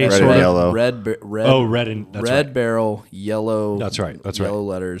gray. red sort and of? yellow. Red. Oh, red and that's red right. barrel, yellow. That's right, that's right. Yellow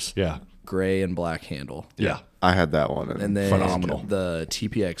letters. Yeah. Gray and black handle. Yeah. I had that one. And then Phenomenal. the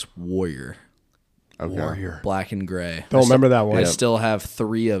TPX Warrior, okay. Warrior. black and gray. Don't remember that one. I still have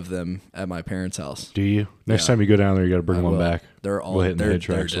 3 of them at my parents' house. Do you? Next time you go down there, you got to bring one Well, back. They're all We'll hit in the they're head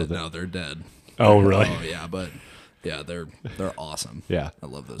tracks dead with it. now. They're dead. Oh, really? Oh yeah, but yeah, they're awesome. Yeah. I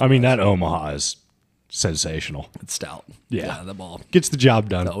love those. I mean, bats. that Omaha is sensational. It's stout. Yeah. The ball Gets the job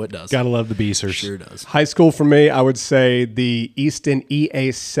done. Oh, it does. Gotta love the Beasers. sure does. High school for me, I would say the Easton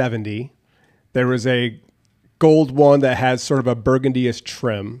EA70. There was a gold one that had sort of a burgundy-ish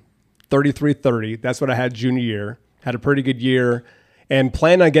trim, 3330. That's what I had junior year. Had a pretty good year, and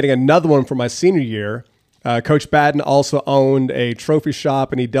planned on getting another one for my senior year. Coach Batten also owned a trophy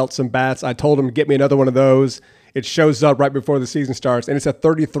shop, and he dealt some bats. I told him to get me another one of those. It shows up right before the season starts, and it's a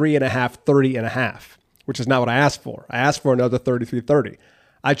 33.5, 30.5, which is not what I asked for. I asked for another 3330.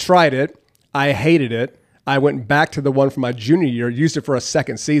 I tried it. I hated it. I went back to the one from my junior year, used it for a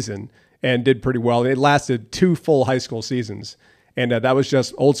second season, and did pretty well. It lasted 2 full high school seasons. And that was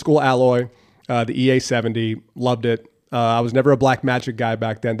just old school alloy, the EA70. Loved it. I was never a Black Magic guy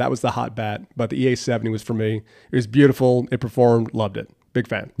back then. That was the hot bat. But the EA70 was for me. It was beautiful. It performed. Loved it. Big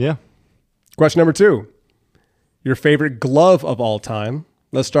fan. Yeah. Question number 2. Your favorite glove of all time?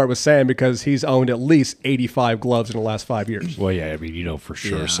 Let's start with Sam because he's owned at least 85 gloves in the last 5 years. Well, yeah. I mean, you know for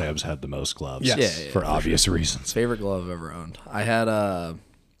sure Yeah. Sam's had the most gloves. Yes. Yeah, For obvious reasons. Favorite glove I've ever owned. I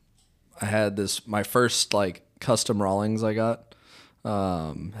had this my first like custom Rawlings I got.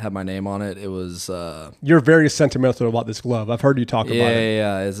 Had my name on it. It was You're very sentimental about this glove. I've heard you talk about it.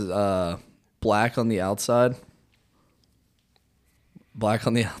 yeah. It's black on the outside. Black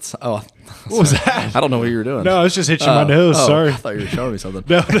on the outside. Oh, What was that? I don't know what you were doing. No, I was just itching my nose. Sorry. I thought you were showing me something.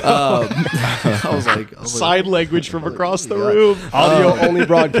 No, no. I was like, Sign language from across the room. Audio only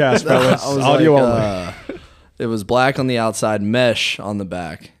broadcast, fellas. I was Audio like, only. it was black on the outside, mesh on the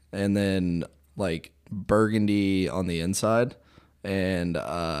back, and then like burgundy on the inside. And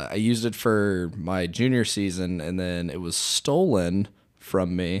I used it for my junior season, and then it was stolen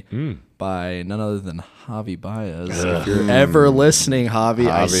from me by none other than Javi Baez. If you're ever listening, Javi,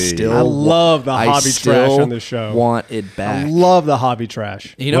 I Javi. love the hobby trash still on this show. Want it back? I love the hobby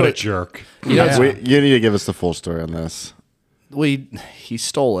trash. You know What a what? jerk. You know, You need to give us the full story on this. he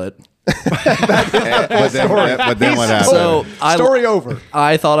stole it. But then what happened? So Story over.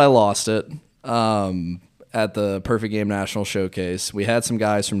 I thought I lost it at the Perfect Game National Showcase. We had some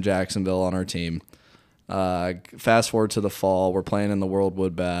guys from Jacksonville on our team. Fast forward to the fall, we're playing in the World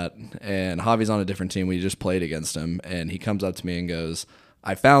Wood Bat, and Javi's on a different team. We just played against him, and he comes up to me and goes,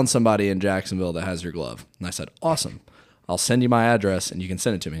 I found somebody in Jacksonville that has your glove. And I said, awesome. I'll send you my address, and you can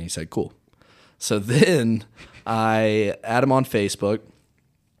send it to me. And he said, cool. So then I add him on Facebook.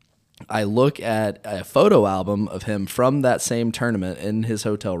 I look at a photo album of him from that same tournament in his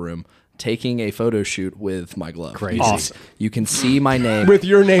hotel room taking a photo shoot with my glove. Crazy. Awesome. You can see my name. With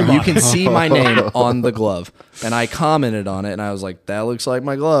your name You on can it. see my name on the glove. And I commented on it, and I was like, that looks like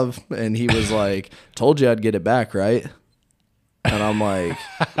my glove. And he was like, told you I'd get it back, right? And I'm like,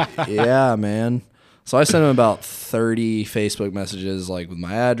 yeah, man. So I sent him about 30 Facebook messages, like with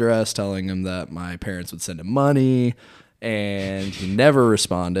my address, telling him that my parents would send him money, and he never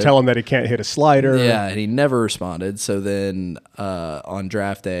responded. Tell him that he can't hit a slider. Yeah, and he never responded. So then on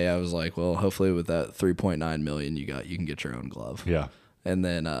draft day, I was like, well, hopefully with that $3.9 million you got, you can get your own glove. Yeah. And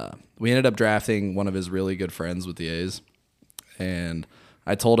then we ended up drafting one of his really good friends with the A's, and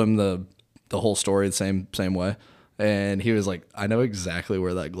I told him the whole story the same way. And he was like, I know exactly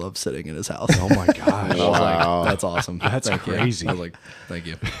where that glove's sitting in his house. Oh my gosh. And I was like, that's awesome. That's Thank you. crazy. I was like, thank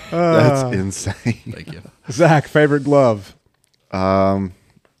you. That's insane. Thank you. Zach, favorite glove? Probably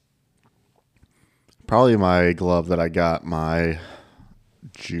my glove that I got my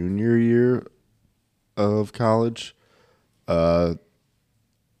junior year of college.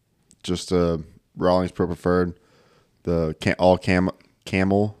 Just a Rawlings Pro Preferred, the all camel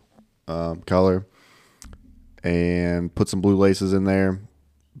color, and put some blue laces in there.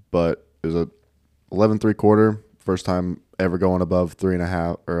 But it was a 11.75. First time ever going above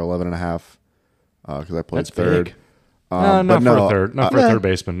 3.5 or 11.5. Because I played That's third. big. Not for a third. Not for a third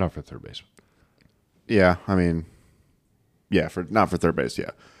baseman. Not for a third baseman. Yeah, I mean, yeah, not for third base.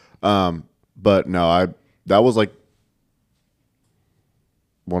 Yeah, but no, that was like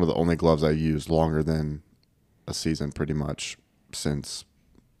one of the only gloves I used longer than a season, pretty much since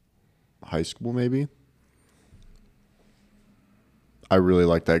high school, maybe. I really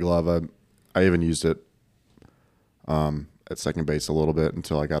like that glove. I even used it at second base a little bit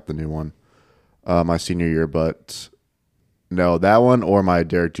until I got the new one my senior year. But no, that one or my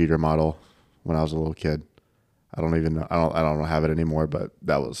Derek Jeter model when I was a little kid. I don't even know. I don't have it anymore. But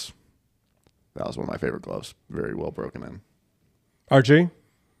that was one of my favorite gloves. Very well broken in. RG,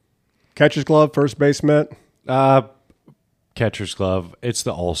 catcher's glove, first base mitt. Catcher's glove. It's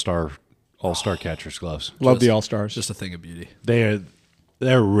the all-star catcher's gloves. Love the All Stars. Just a thing of beauty.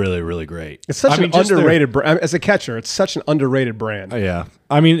 They're really, really great. It's such an underrated brand. As a catcher, it's such an underrated brand. Yeah.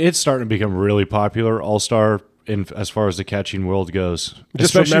 I mean, it's starting to become really popular, all-star, as far as the catching world goes.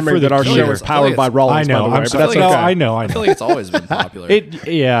 Just remembering that our show is powered by Rawlings, I know. by the way, I'm but sorry. that's okay. I know. I feel like it's always been popular.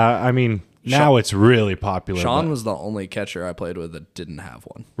 Yeah, I mean, now it's really popular. Sean was the only catcher I played with that didn't have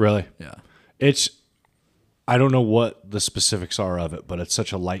one. Really? Yeah. I don't know what the specifics are of it, but it's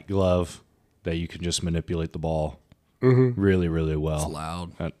such a light glove that you can just manipulate the ball really, really well. It's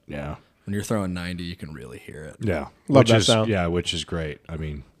loud. Yeah. When you're throwing 90, you can really hear it. Yeah. Love that sound. Yeah, which is great. I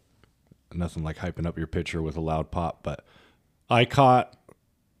mean, nothing like hyping up your pitcher with a loud pop, but I caught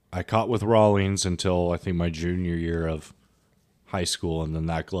with Rawlings until I think my junior year of high school, and then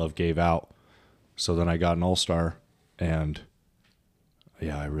that glove gave out. So then I got an All-Star, and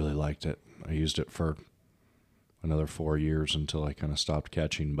yeah, I really liked it. I used it for another 4 years until I kind of stopped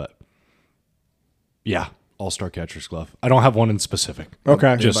catching, but yeah, All-Star catcher's glove. I don't have one in specific. Okay.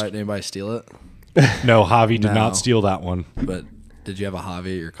 Anybody steal it? No, Javi did No. not steal that one. But did you have a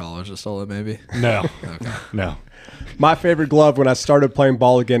Javi at your college that stole it maybe? No. Okay. No. My favorite glove when I started playing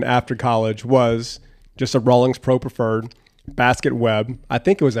ball again after college was just a Rawlings Pro Preferred basket web. I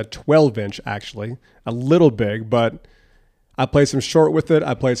think it was a 12-inch, actually. A little big, but I played some short with it.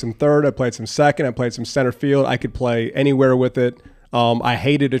 I played some third. I played some second. I played some center field. I could play anywhere with it. I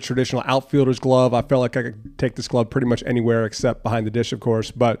hated a traditional outfielder's glove. I felt like I could take this glove pretty much anywhere except behind the dish, of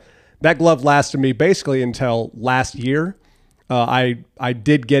course. But that glove lasted me basically until last year. I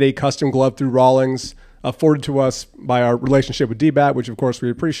did get a custom glove through Rawlings, afforded to us by our relationship with D-Bat, which of course we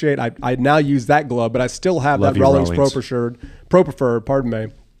appreciate. I now use that glove, but I still have Love that you, Rawlings Rawlings. Pro Preferred,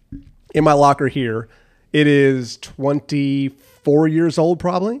 in my locker here. It is 24 years old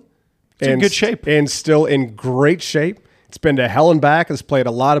probably. It's in good shape. And still in great shape. It's been to hell and back. It's played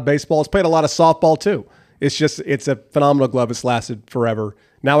a lot of baseball. It's played a lot of softball too. It's a phenomenal glove. It's lasted forever.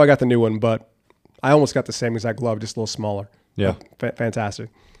 Now I got the new one, but I almost got the same exact glove, just a little smaller. Yeah. Fantastic.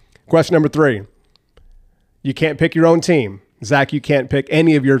 Question number 3. You can't pick your own team. Zach, you can't pick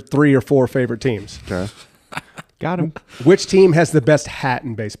any of your 3 or 4 favorite teams. Okay. Got him. Which team has the best hat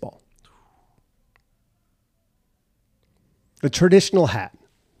in baseball? The traditional hat.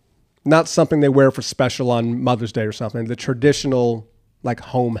 Not something they wear for special on Mother's Day or something. The traditional, like,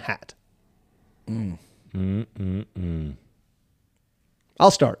 home hat.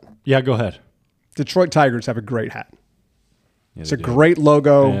 I'll start. Yeah, go ahead. Detroit Tigers have a great hat. Yeah, It's a they do. great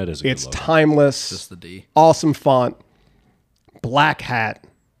logo. Yeah, it is a good It's logo. timeless. Just the D. Awesome font. Black hat.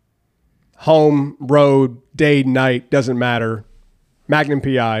 Home, road, day, night, doesn't matter. Magnum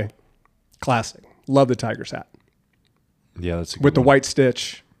PI. Classic. Love the Tigers hat. Yeah, that's a good With the one. white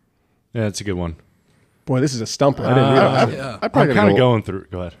stitch. Yeah, that's a good one. Boy, this is a stumper. I didn't realize. Yeah. I probably I'm kind of go. going through.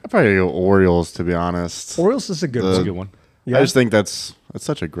 Go ahead. I probably go Orioles, to be honest. Orioles is a good That's a one. good one. Yeah. I just think that's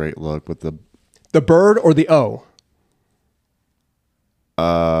such a great look with The bird or the O?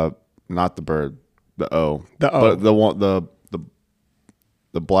 not the bird, the O. The O. But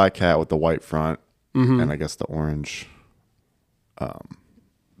the black hat with the white front and I guess the orange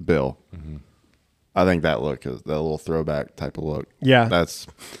bill. Mm-hmm. I think that look is that little throwback type of look. Yeah.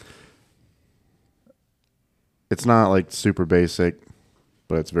 It's not like super basic,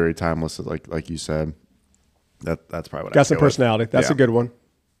 but it's very timeless. Like you said, that's probably what Got some personality. That's a good one.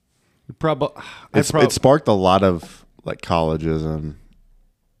 It sparked a lot of like colleges and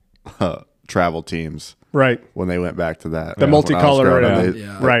travel teams. Right. When they went back to that. The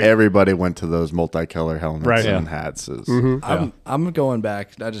multicolor. Right. Everybody went to those multicolor helmets and hats. I'm going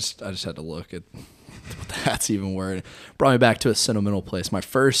back. I just had to look at what the hats even were. It brought me back to a sentimental place. My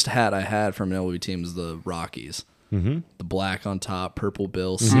first hat I had from an LB team was the Rockies. Mm-hmm. The black on top, purple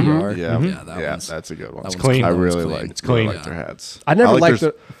bill, CR. That's a good one. It's clean. I really like their hats. I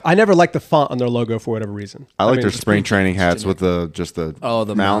never liked the font on their logo for whatever reason. I like their spring training hats with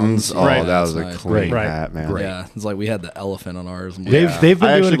the mountains. Oh, Right. that was That's a clean nice. hat, man. Yeah, it's like we had the elephant on ours. They've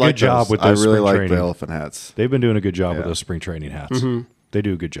been doing a good job with those I really spring like training. the elephant hats. They've been doing a good job with those spring training hats. Mm-hmm. They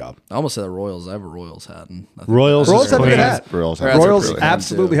do a good job. I almost said Royals. I have a Royals hat. And I think Royals have a good clean. hat. Royals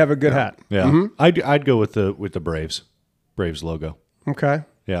Absolutely have a good hat. Yeah, I'd go with the Braves logo. Okay.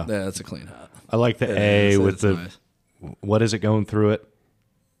 Yeah, that's a clean hat. I like the A with the nice. What is it going through it?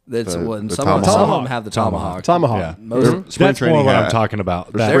 It's The some of them have the tomahawk. Tomahawk. Yeah, Most that's more what I'm talking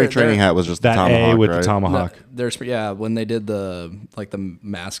about. Their spring training hat was just the that tomahawk, A with right? the tomahawk. There's when they did the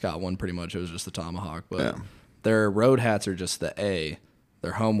mascot one, pretty much it was just the tomahawk. But their road hats are just the A.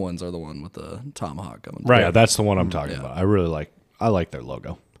 Their home ones are the one with the tomahawk coming. Right. Yeah, that's the one I'm talking about. I like their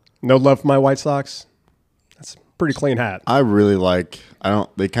logo. No love for my White Sox. That's a pretty clean hat. I really like.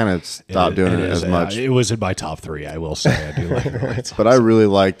 They kind of stopped doing it as much. It was in my top 3. I will say I do like the White Sox. But I really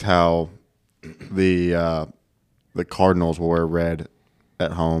liked how the Cardinals will wear red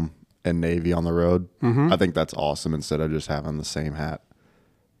at home and navy on the road. Mm-hmm. I think that's awesome instead of just having the same hat.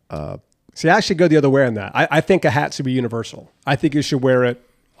 See, I should go the other way on that. I think a hat should be universal. I think you should wear it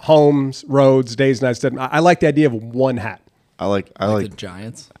homes, roads, days, nights. I like the idea of one hat. I like the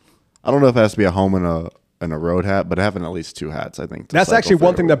Giants. I don't know if it has to be a home and a road hat, but having at least 2 hats, I think. That's actually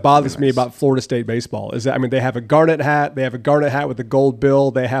one thing that bothers me about Florida State baseball is that, they have a garnet hat. They have a garnet hat with a gold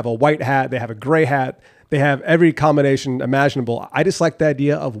bill. They have a white hat. They have a gray hat. They have every combination imaginable. I just like the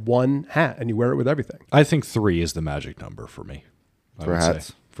idea of one hat, and you wear it with everything. I think 3 is the magic number for me. For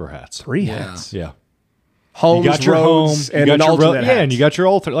hats? For hats. 3 hats. Yeah. Homes, You got your home, roads, you and got an your alternate hat. and you got your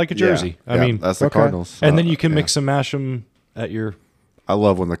alternate, like a jersey. Yeah, that's the Cardinals. And then you can mix and mash them at your... I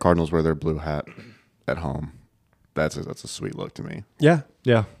love when the Cardinals wear their blue hat at home. That's a sweet look to me. Yeah.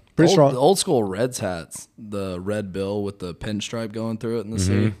 Yeah. Pretty strong. The old school Reds hats, the red bill with the pinstripe going through it in the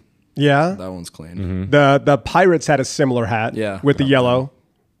C. Yeah. That one's clean. The Pirates had a similar hat with the yellow.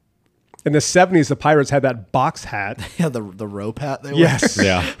 In the 70s, the Pirates had that box hat. Yeah, the rope hat they Yes. wear.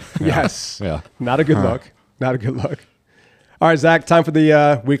 Yeah. Yes. Yeah. Not a good look. Not a good look. All right, Zach, time for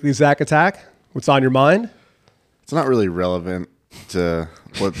the weekly Zach attack. What's on your mind? It's not really relevant to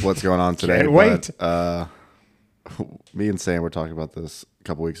what's going on today. Can't wait. But, me and Sam were talking about this a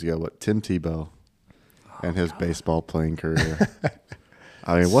couple weeks ago, but Tim Tebow and his baseball playing career.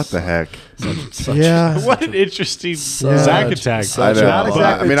 I mean, what the heck? What an interesting Zach attack. I know. Not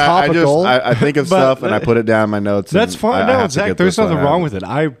exactly topical. I think of stuff and I put it down in my notes. That's and fine. I No, have to Zach, get there's this one nothing out. wrong with it.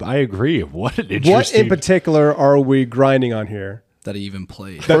 I agree. What an interesting... What in particular are we grinding on here? That he even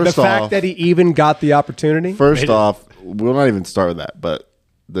played. The First fact off- that he even got the opportunity? First off, we'll not even start with that, but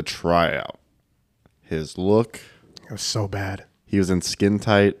the tryout, his look, It was so bad. he was in skin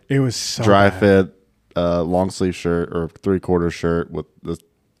tight, It was so dry bad. fit, long sleeve shirt or 3/4 shirt with the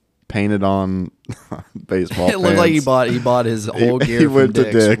painted on baseball. It looked like he bought his whole gear He from went to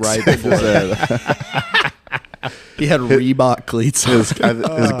Dick's Dick's. right before that. He had Reebok cleats on. his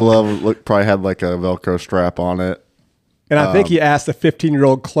glove probably had like a Velcro strap on it. And I think he asked the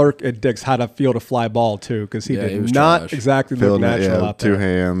 15-year-old clerk at Dick's how to field a fly ball, too, because he Yeah, he did was not trash. exactly look Fielding it, natural with out there. 2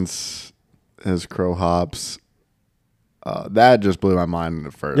 hands, his crow hops. That just blew my mind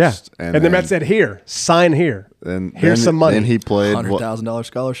at first. Yeah. And the Mets said, here, sign here. Here's some money. Then he played. $100,000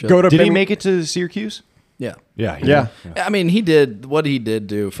 scholarship. Go to Did he Bing- make it to Syracuse? Yeah. Yeah. Yeah. I mean, what he did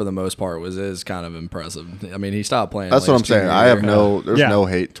do for the most part is kind of impressive. I mean, he stopped playing. That's what I'm last saying. year. I have there's Yeah. no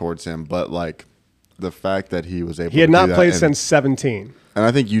hate towards him, but like the fact that he was able He had to not do that, played and- since 17. And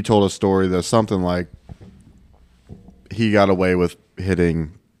I think you told a story that's something like he got away with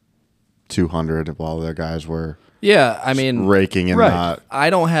hitting 200 while their guys were Yeah, I mean, raking and not. I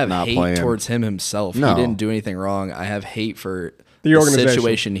don't have not hate playing. towards him himself. No. He didn't do anything wrong. I have hate for The organization.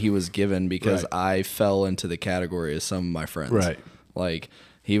 situation he was given because Right. I fell into the category of some of my friends. Right. Like,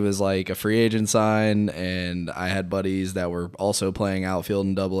 he was like a free agent sign, and I had buddies that were also playing outfield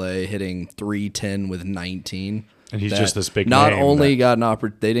in AA, hitting 310 with 19. And he's that just this big Not name only that-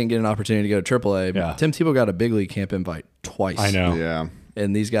 got they didn't get an opportunity to go to AAA. Yeah. Tim Tebow got a big league camp invite twice. I know. Yeah.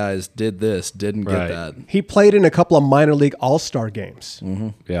 And these guys didn't Right. get that. He played in a couple of minor league all-star games,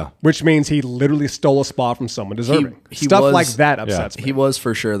 Yeah. which means he literally stole a spot from someone deserving. he Stuff was- like that upsets me. He was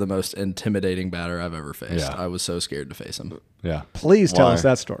for sure the most intimidating batter I've ever faced. Yeah. I was so scared to face him. Yeah. Please tell Why? us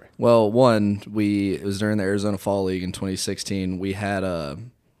that story. Well, it was during the Arizona Fall League in 2016. We had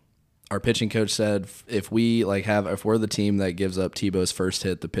our pitching coach said if we're the team that gives up Tebow's first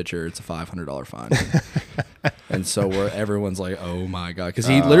hit, the pitcher, it's a $500 fine. And so everyone's like, oh my god, because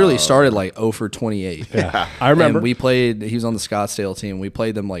he literally started like 0 for 28. Yeah. I remember. And he was on the Scottsdale team. We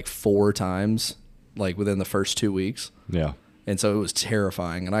played them like 4 times, like within the first 2 weeks. Yeah. And so it was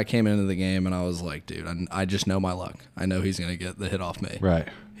terrifying. And I came into the game and I was like, dude, I just know my luck. I know he's going to get the hit off me. Right.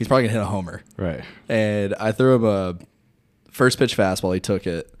 He's probably going to hit a homer. Right. And I threw him a first pitch fastball. He took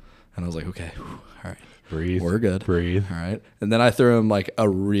it. And I was like, okay, all right. Breathe. We're good. Breathe. All right. And then I threw him like a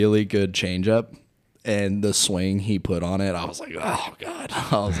really good changeup. And the swing he put on it, I was like, oh, God.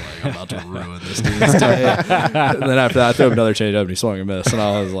 I was like, I'm about to ruin this dude's day. And then after that, I threw him another changeup and he swung and missed. And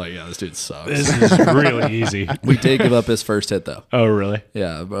I was like, yeah, this dude sucks. This is really easy. We did give up his first hit, though. Oh, really?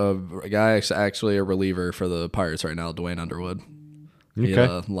 Yeah. A guy actually a reliever for the Pirates right now, Dwayne Underwood. He had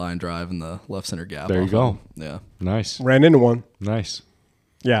a line drive in the left center gap. There you off go. him. Yeah. Nice. Ran into one. Nice.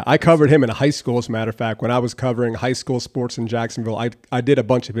 Yeah, I covered him in high school. As a matter of fact, when I was covering high school sports in Jacksonville, I did a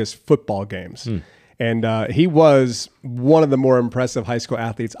bunch of his football games. And he was one of the more impressive high school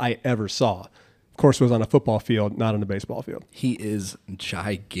athletes I ever saw. Of course, it was on a football field, not on a baseball field. He is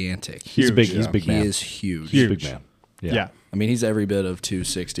gigantic. He's big. He's a big He man. is huge. He's a big man. Yeah. I mean, he's every bit of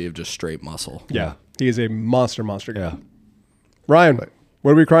 260 of just straight muscle. Yeah. He is a monster guy. Yeah. Ryan,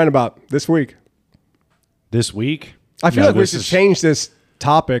 what are we crying about this week? This week? I feel No, like we this should is- change this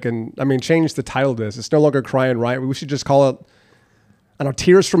topic and, change the title of this. It's no longer Cryin Ryan. We should just call it, I don't know,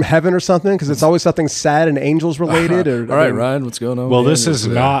 Tears from Heaven or something, because it's always something sad and angels related. Or, All right, Ryan, what's going on? Well, man? this is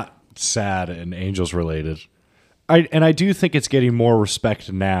not sad and Angels related. I do think it's getting more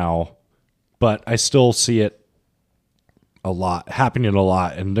respect now, but I still see it happening a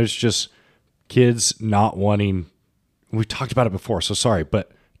lot. And there's just kids not wanting, we talked about it before, so sorry,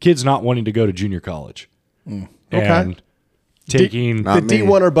 but kids not wanting to go to junior college. Okay. And taking the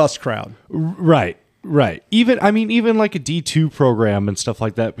D1 or bust crowd. Right. Even like a D2 program and stuff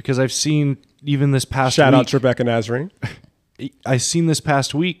like that, because I've seen even this past Shout week, out Trebek Nazarene. I've seen this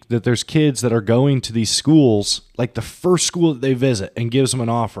past week that there's kids that are going to these schools, like the first school that they visit, and gives them an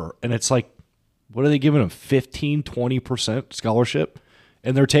offer. And it's like, what are they giving them? 15, 20% scholarship?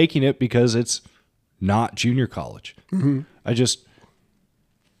 And they're taking it because it's not junior college.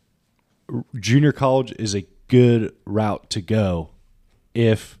 Junior college is a good route to go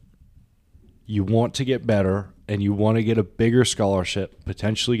if you want to get better and you want to get a bigger scholarship,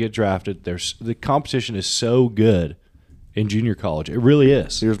 potentially get drafted. The competition is so good in junior college. It really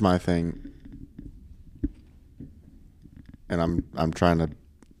is. Here's my thing, and I'm trying to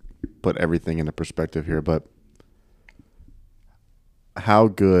put everything into perspective here, but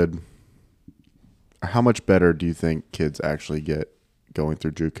how much better do you think kids actually get going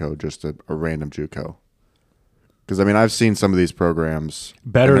through JUCO, just a random JUCO? Because I've seen some of these programs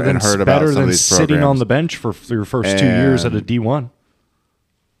Better and than heard about some of these sitting programs. on the bench for your first 2 years at a D1.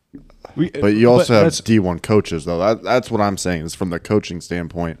 But you also have that's- D1 coaches, though. That's what I'm saying. Is from the coaching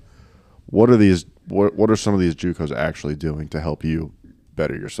standpoint, what are some of these JUCOs actually doing to help you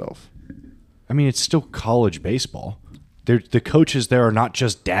better yourself? it's still college baseball. The coaches there are not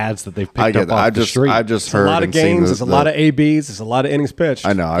just dads that they've picked I get up that. off the street. I just It's heard a lot of and seen games. There's a lot of ABs. There's a lot of innings pitched.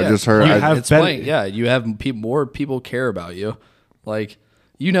 I know. I Yeah. just heard. You I, have It's been- playing. Yeah, you have more people care about you. Like,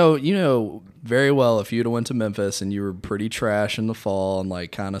 you know very well if you'd have went to Memphis and you were pretty trash in the fall and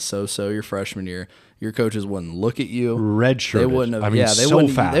like kind of so your freshman year, your coaches wouldn't look at you. Redshirted. They wouldn't have. They so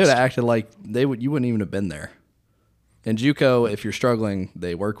wouldn't. fast. They would have acted like you wouldn't even have been there. In JUCO, if you're struggling,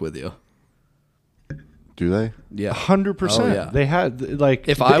 they work with you. do they? Yeah, 100%. Oh, yeah. They had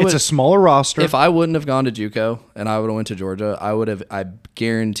If I it's would- a smaller roster. If I wouldn't have gone to JUCO and I would have went to Georgia, I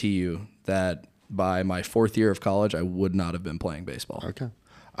guarantee you that by my 4th year of college, I would not have been playing baseball. Okay.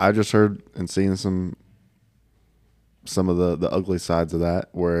 I just heard and seen some of the ugly sides of that,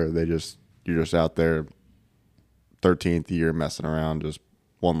 where you're just out there 13th year messing around, just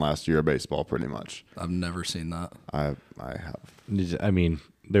one last year of baseball, pretty much. I've never seen that. I have. I mean,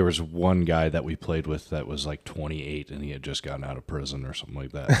 there was one guy that we played with that was like 28, and he had just gotten out of prison or something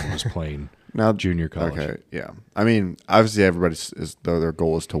like that. And was playing Now, junior college. Okay, yeah. I mean, obviously, their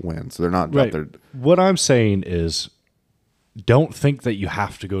goal is to win, so they're not out there. What I'm saying is, don't think that you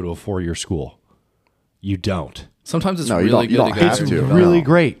have to go to a 4-year school. You don't. Sometimes it's No, you really don't good to go. have to. to. Really No.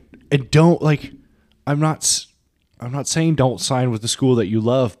 great. And don't I'm not saying don't sign with the school that you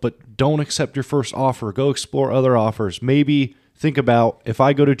love, but don't accept your first offer. Go explore other offers. Maybe think about, if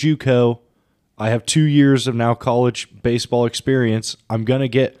I go to JUCO, I have 2 years of now college baseball experience. I'm going to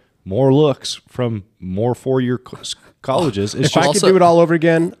get more looks from more 4-year colleges. It's If I could do it all over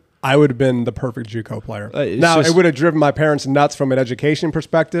again, I would have been the perfect JUCO player. Now, it would have driven my parents nuts from an education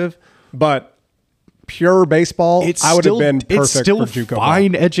perspective, but pure baseball, I would have been perfect it's still for JUCO.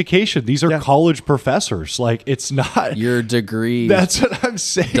 fine education. These are college professors. Like, it's not Your degree That's what I'm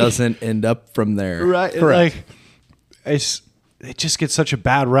saying. doesn't end up from there. Right. Correct. Like, it just gets such a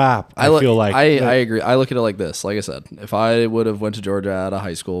bad rap. I feel like I agree. I look at it like this. Like I said, if I would have went to Georgia out of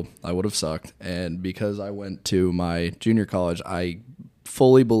high school, I would have sucked. And because I went to my junior college, I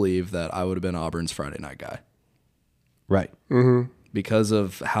fully believe that I would have been Auburn's Friday night guy. right. Because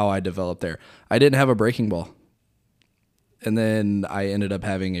of how I developed there. I didn't have a breaking ball. And then I ended up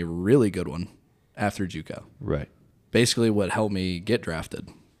having a really good one after JUCO. Right. Basically what helped me get drafted.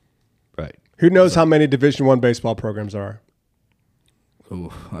 Right. Who knows how many Division I baseball programs there are?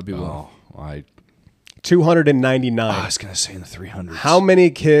 Ooh, I'd be well. I 299. was going to say in the 300s. How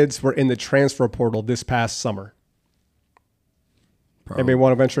many kids were in the transfer portal this past summer? Anybody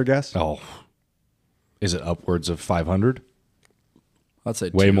want to venture a guess? Oh. Is it upwards of 500? I'd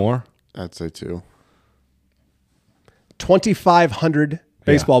say Way 2. more? I'd say 2. 2,500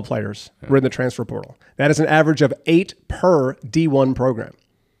 baseball players were in the transfer portal. That is an average of 8 per D1 program.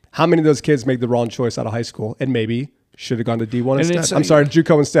 How many of those kids made the wrong choice out of high school and maybe should have gone to D1 And instead? I'm sorry,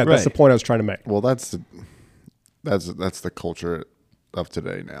 JUCO instead. That's the Right. point I was trying to make. Well, that's the culture of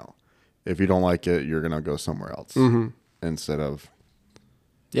today now. If you don't like it, you're gonna go somewhere else instead of.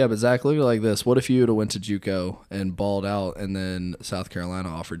 Yeah, but Zach, look at it like this. What if you would have went to JUCO and balled out and then South Carolina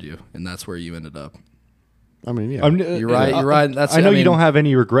offered you and that's where you ended up? I mean, yeah. You're right. You're right. That's. I know mean, you don't have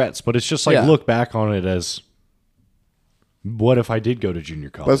any regrets, but it's just like, Yeah. look back on it as, what if I did go to junior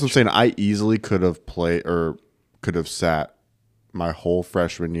college? That's what I'm saying. I easily could have played or could have sat my whole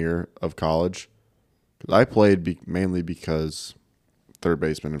freshman year of college. I played mainly because third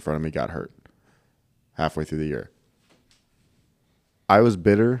baseman in front of me got hurt halfway through the year. I was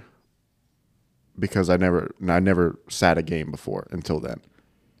bitter because I never sat a game before until then.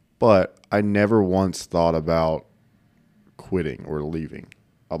 But I never once thought about quitting or leaving.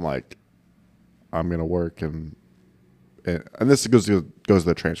 I'm like, I'm gonna work and this goes to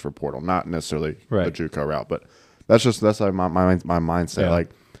the transfer portal, not necessarily Right. the JUCO route, but that's like my mindset. Yeah. Like,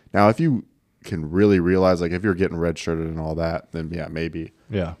 now, if you can really realize, like, if you're getting redshirted and all that, then yeah, maybe.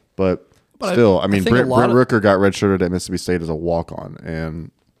 Yeah. But But still, I I mean, think a Brent lot of- Rooker got redshirted at Mississippi State as a walk-on, and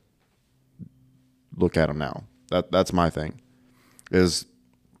look at him now. That's my thing. Is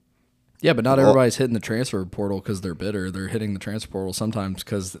Yeah, but not everybody's hitting the transfer portal because they're bitter. They're hitting the transfer portal sometimes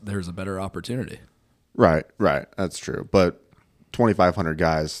because there's a better opportunity. right. That's true. But 2,500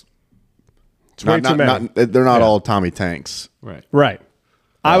 guys, It's way too many. they're not all Tommy Tanks. Right. Right.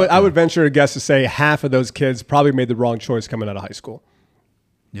 I would venture a guess to say half of those kids probably made the wrong choice coming out of high school.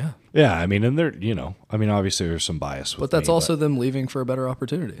 Yeah. Yeah. I mean, and they're, obviously there's some bias with But that's me, also them leaving for a better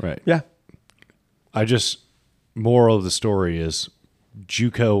opportunity. right. Yeah. Moral of the story is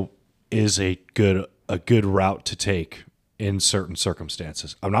JUCO is a good route to take in certain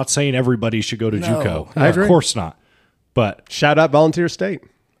circumstances. I'm not saying everybody should go to JUCO. I agree. Of course not. But Shout out Volunteer State.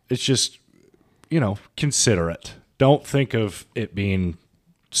 it's just, consider it. Don't think of it being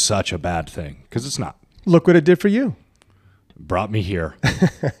such a bad thing, because it's not. Look what it did for you. Brought me here.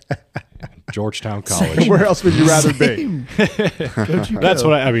 Georgetown College. Where else would you rather be? That's what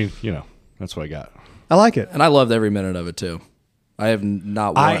that's what I got. I like it. And I loved every minute of it too. I have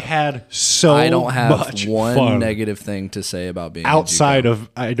not one. I had so I don't have much one fun negative thing to say about being outside in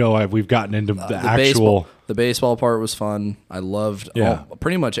of, we've gotten into the actual. baseball. The baseball part was fun. I loved Yeah.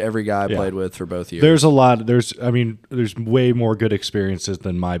 pretty much every guy I Yeah. played with for both years. There's a lot. There's way more good experiences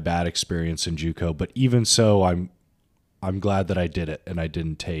than my bad experience in JUCO. But even so, I'm glad that I did it and I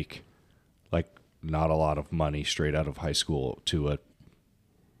didn't take not a lot of money straight out of high school to a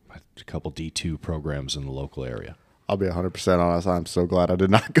couple D2 programs in the local area. I'll be 100% honest. I'm so glad I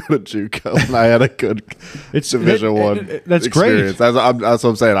did not go to JUCO and I had a good Division One. That's experience. great. That's what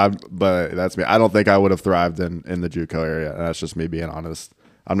I'm saying. But that's me. I don't think I would have thrived in the JUCO area. And that's just me being honest.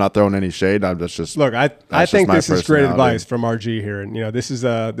 I'm not throwing any shade. That's just Look, I that's think just my this is great personality. advice from RG here, and this is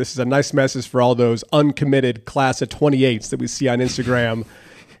a nice message for all those uncommitted class of 28s that we see on Instagram.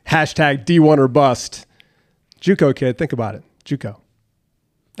 Hashtag D1 or bust. JUCO kid, think about it. JUCO.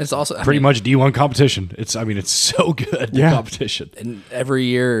 It's also Pretty much D1 competition. It's so good, the competition. And every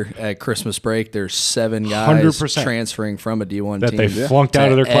year at Christmas break, there's 7 guys 100%. transferring from a D1 That team they flunked out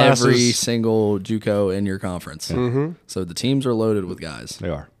of their classes. Every single JUCO in your conference. So the teams are loaded with guys. They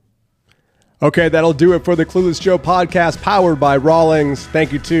are. Okay, that'll do it for the Clueless Joe podcast powered by Rawlings.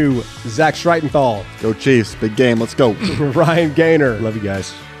 Thank you to Zach Schritenthal, Go Chiefs. Big game. Let's go. Ryan Gaynor, Love you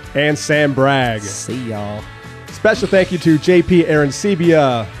guys. and Sam Bragg. See y'all. Special thank you to JP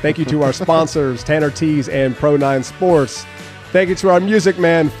Arencibia. Thank you to our sponsors, Tanner Tees and Pro9 Sports. Thank you to our music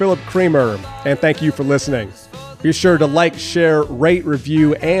man, Philip Creamer. And thank you for listening. Be sure to like, share, rate,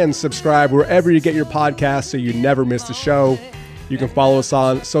 review, and subscribe wherever you get your podcasts so you never miss the show. You can follow us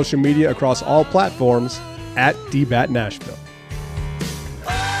on social media across all platforms at DBAT Nashville.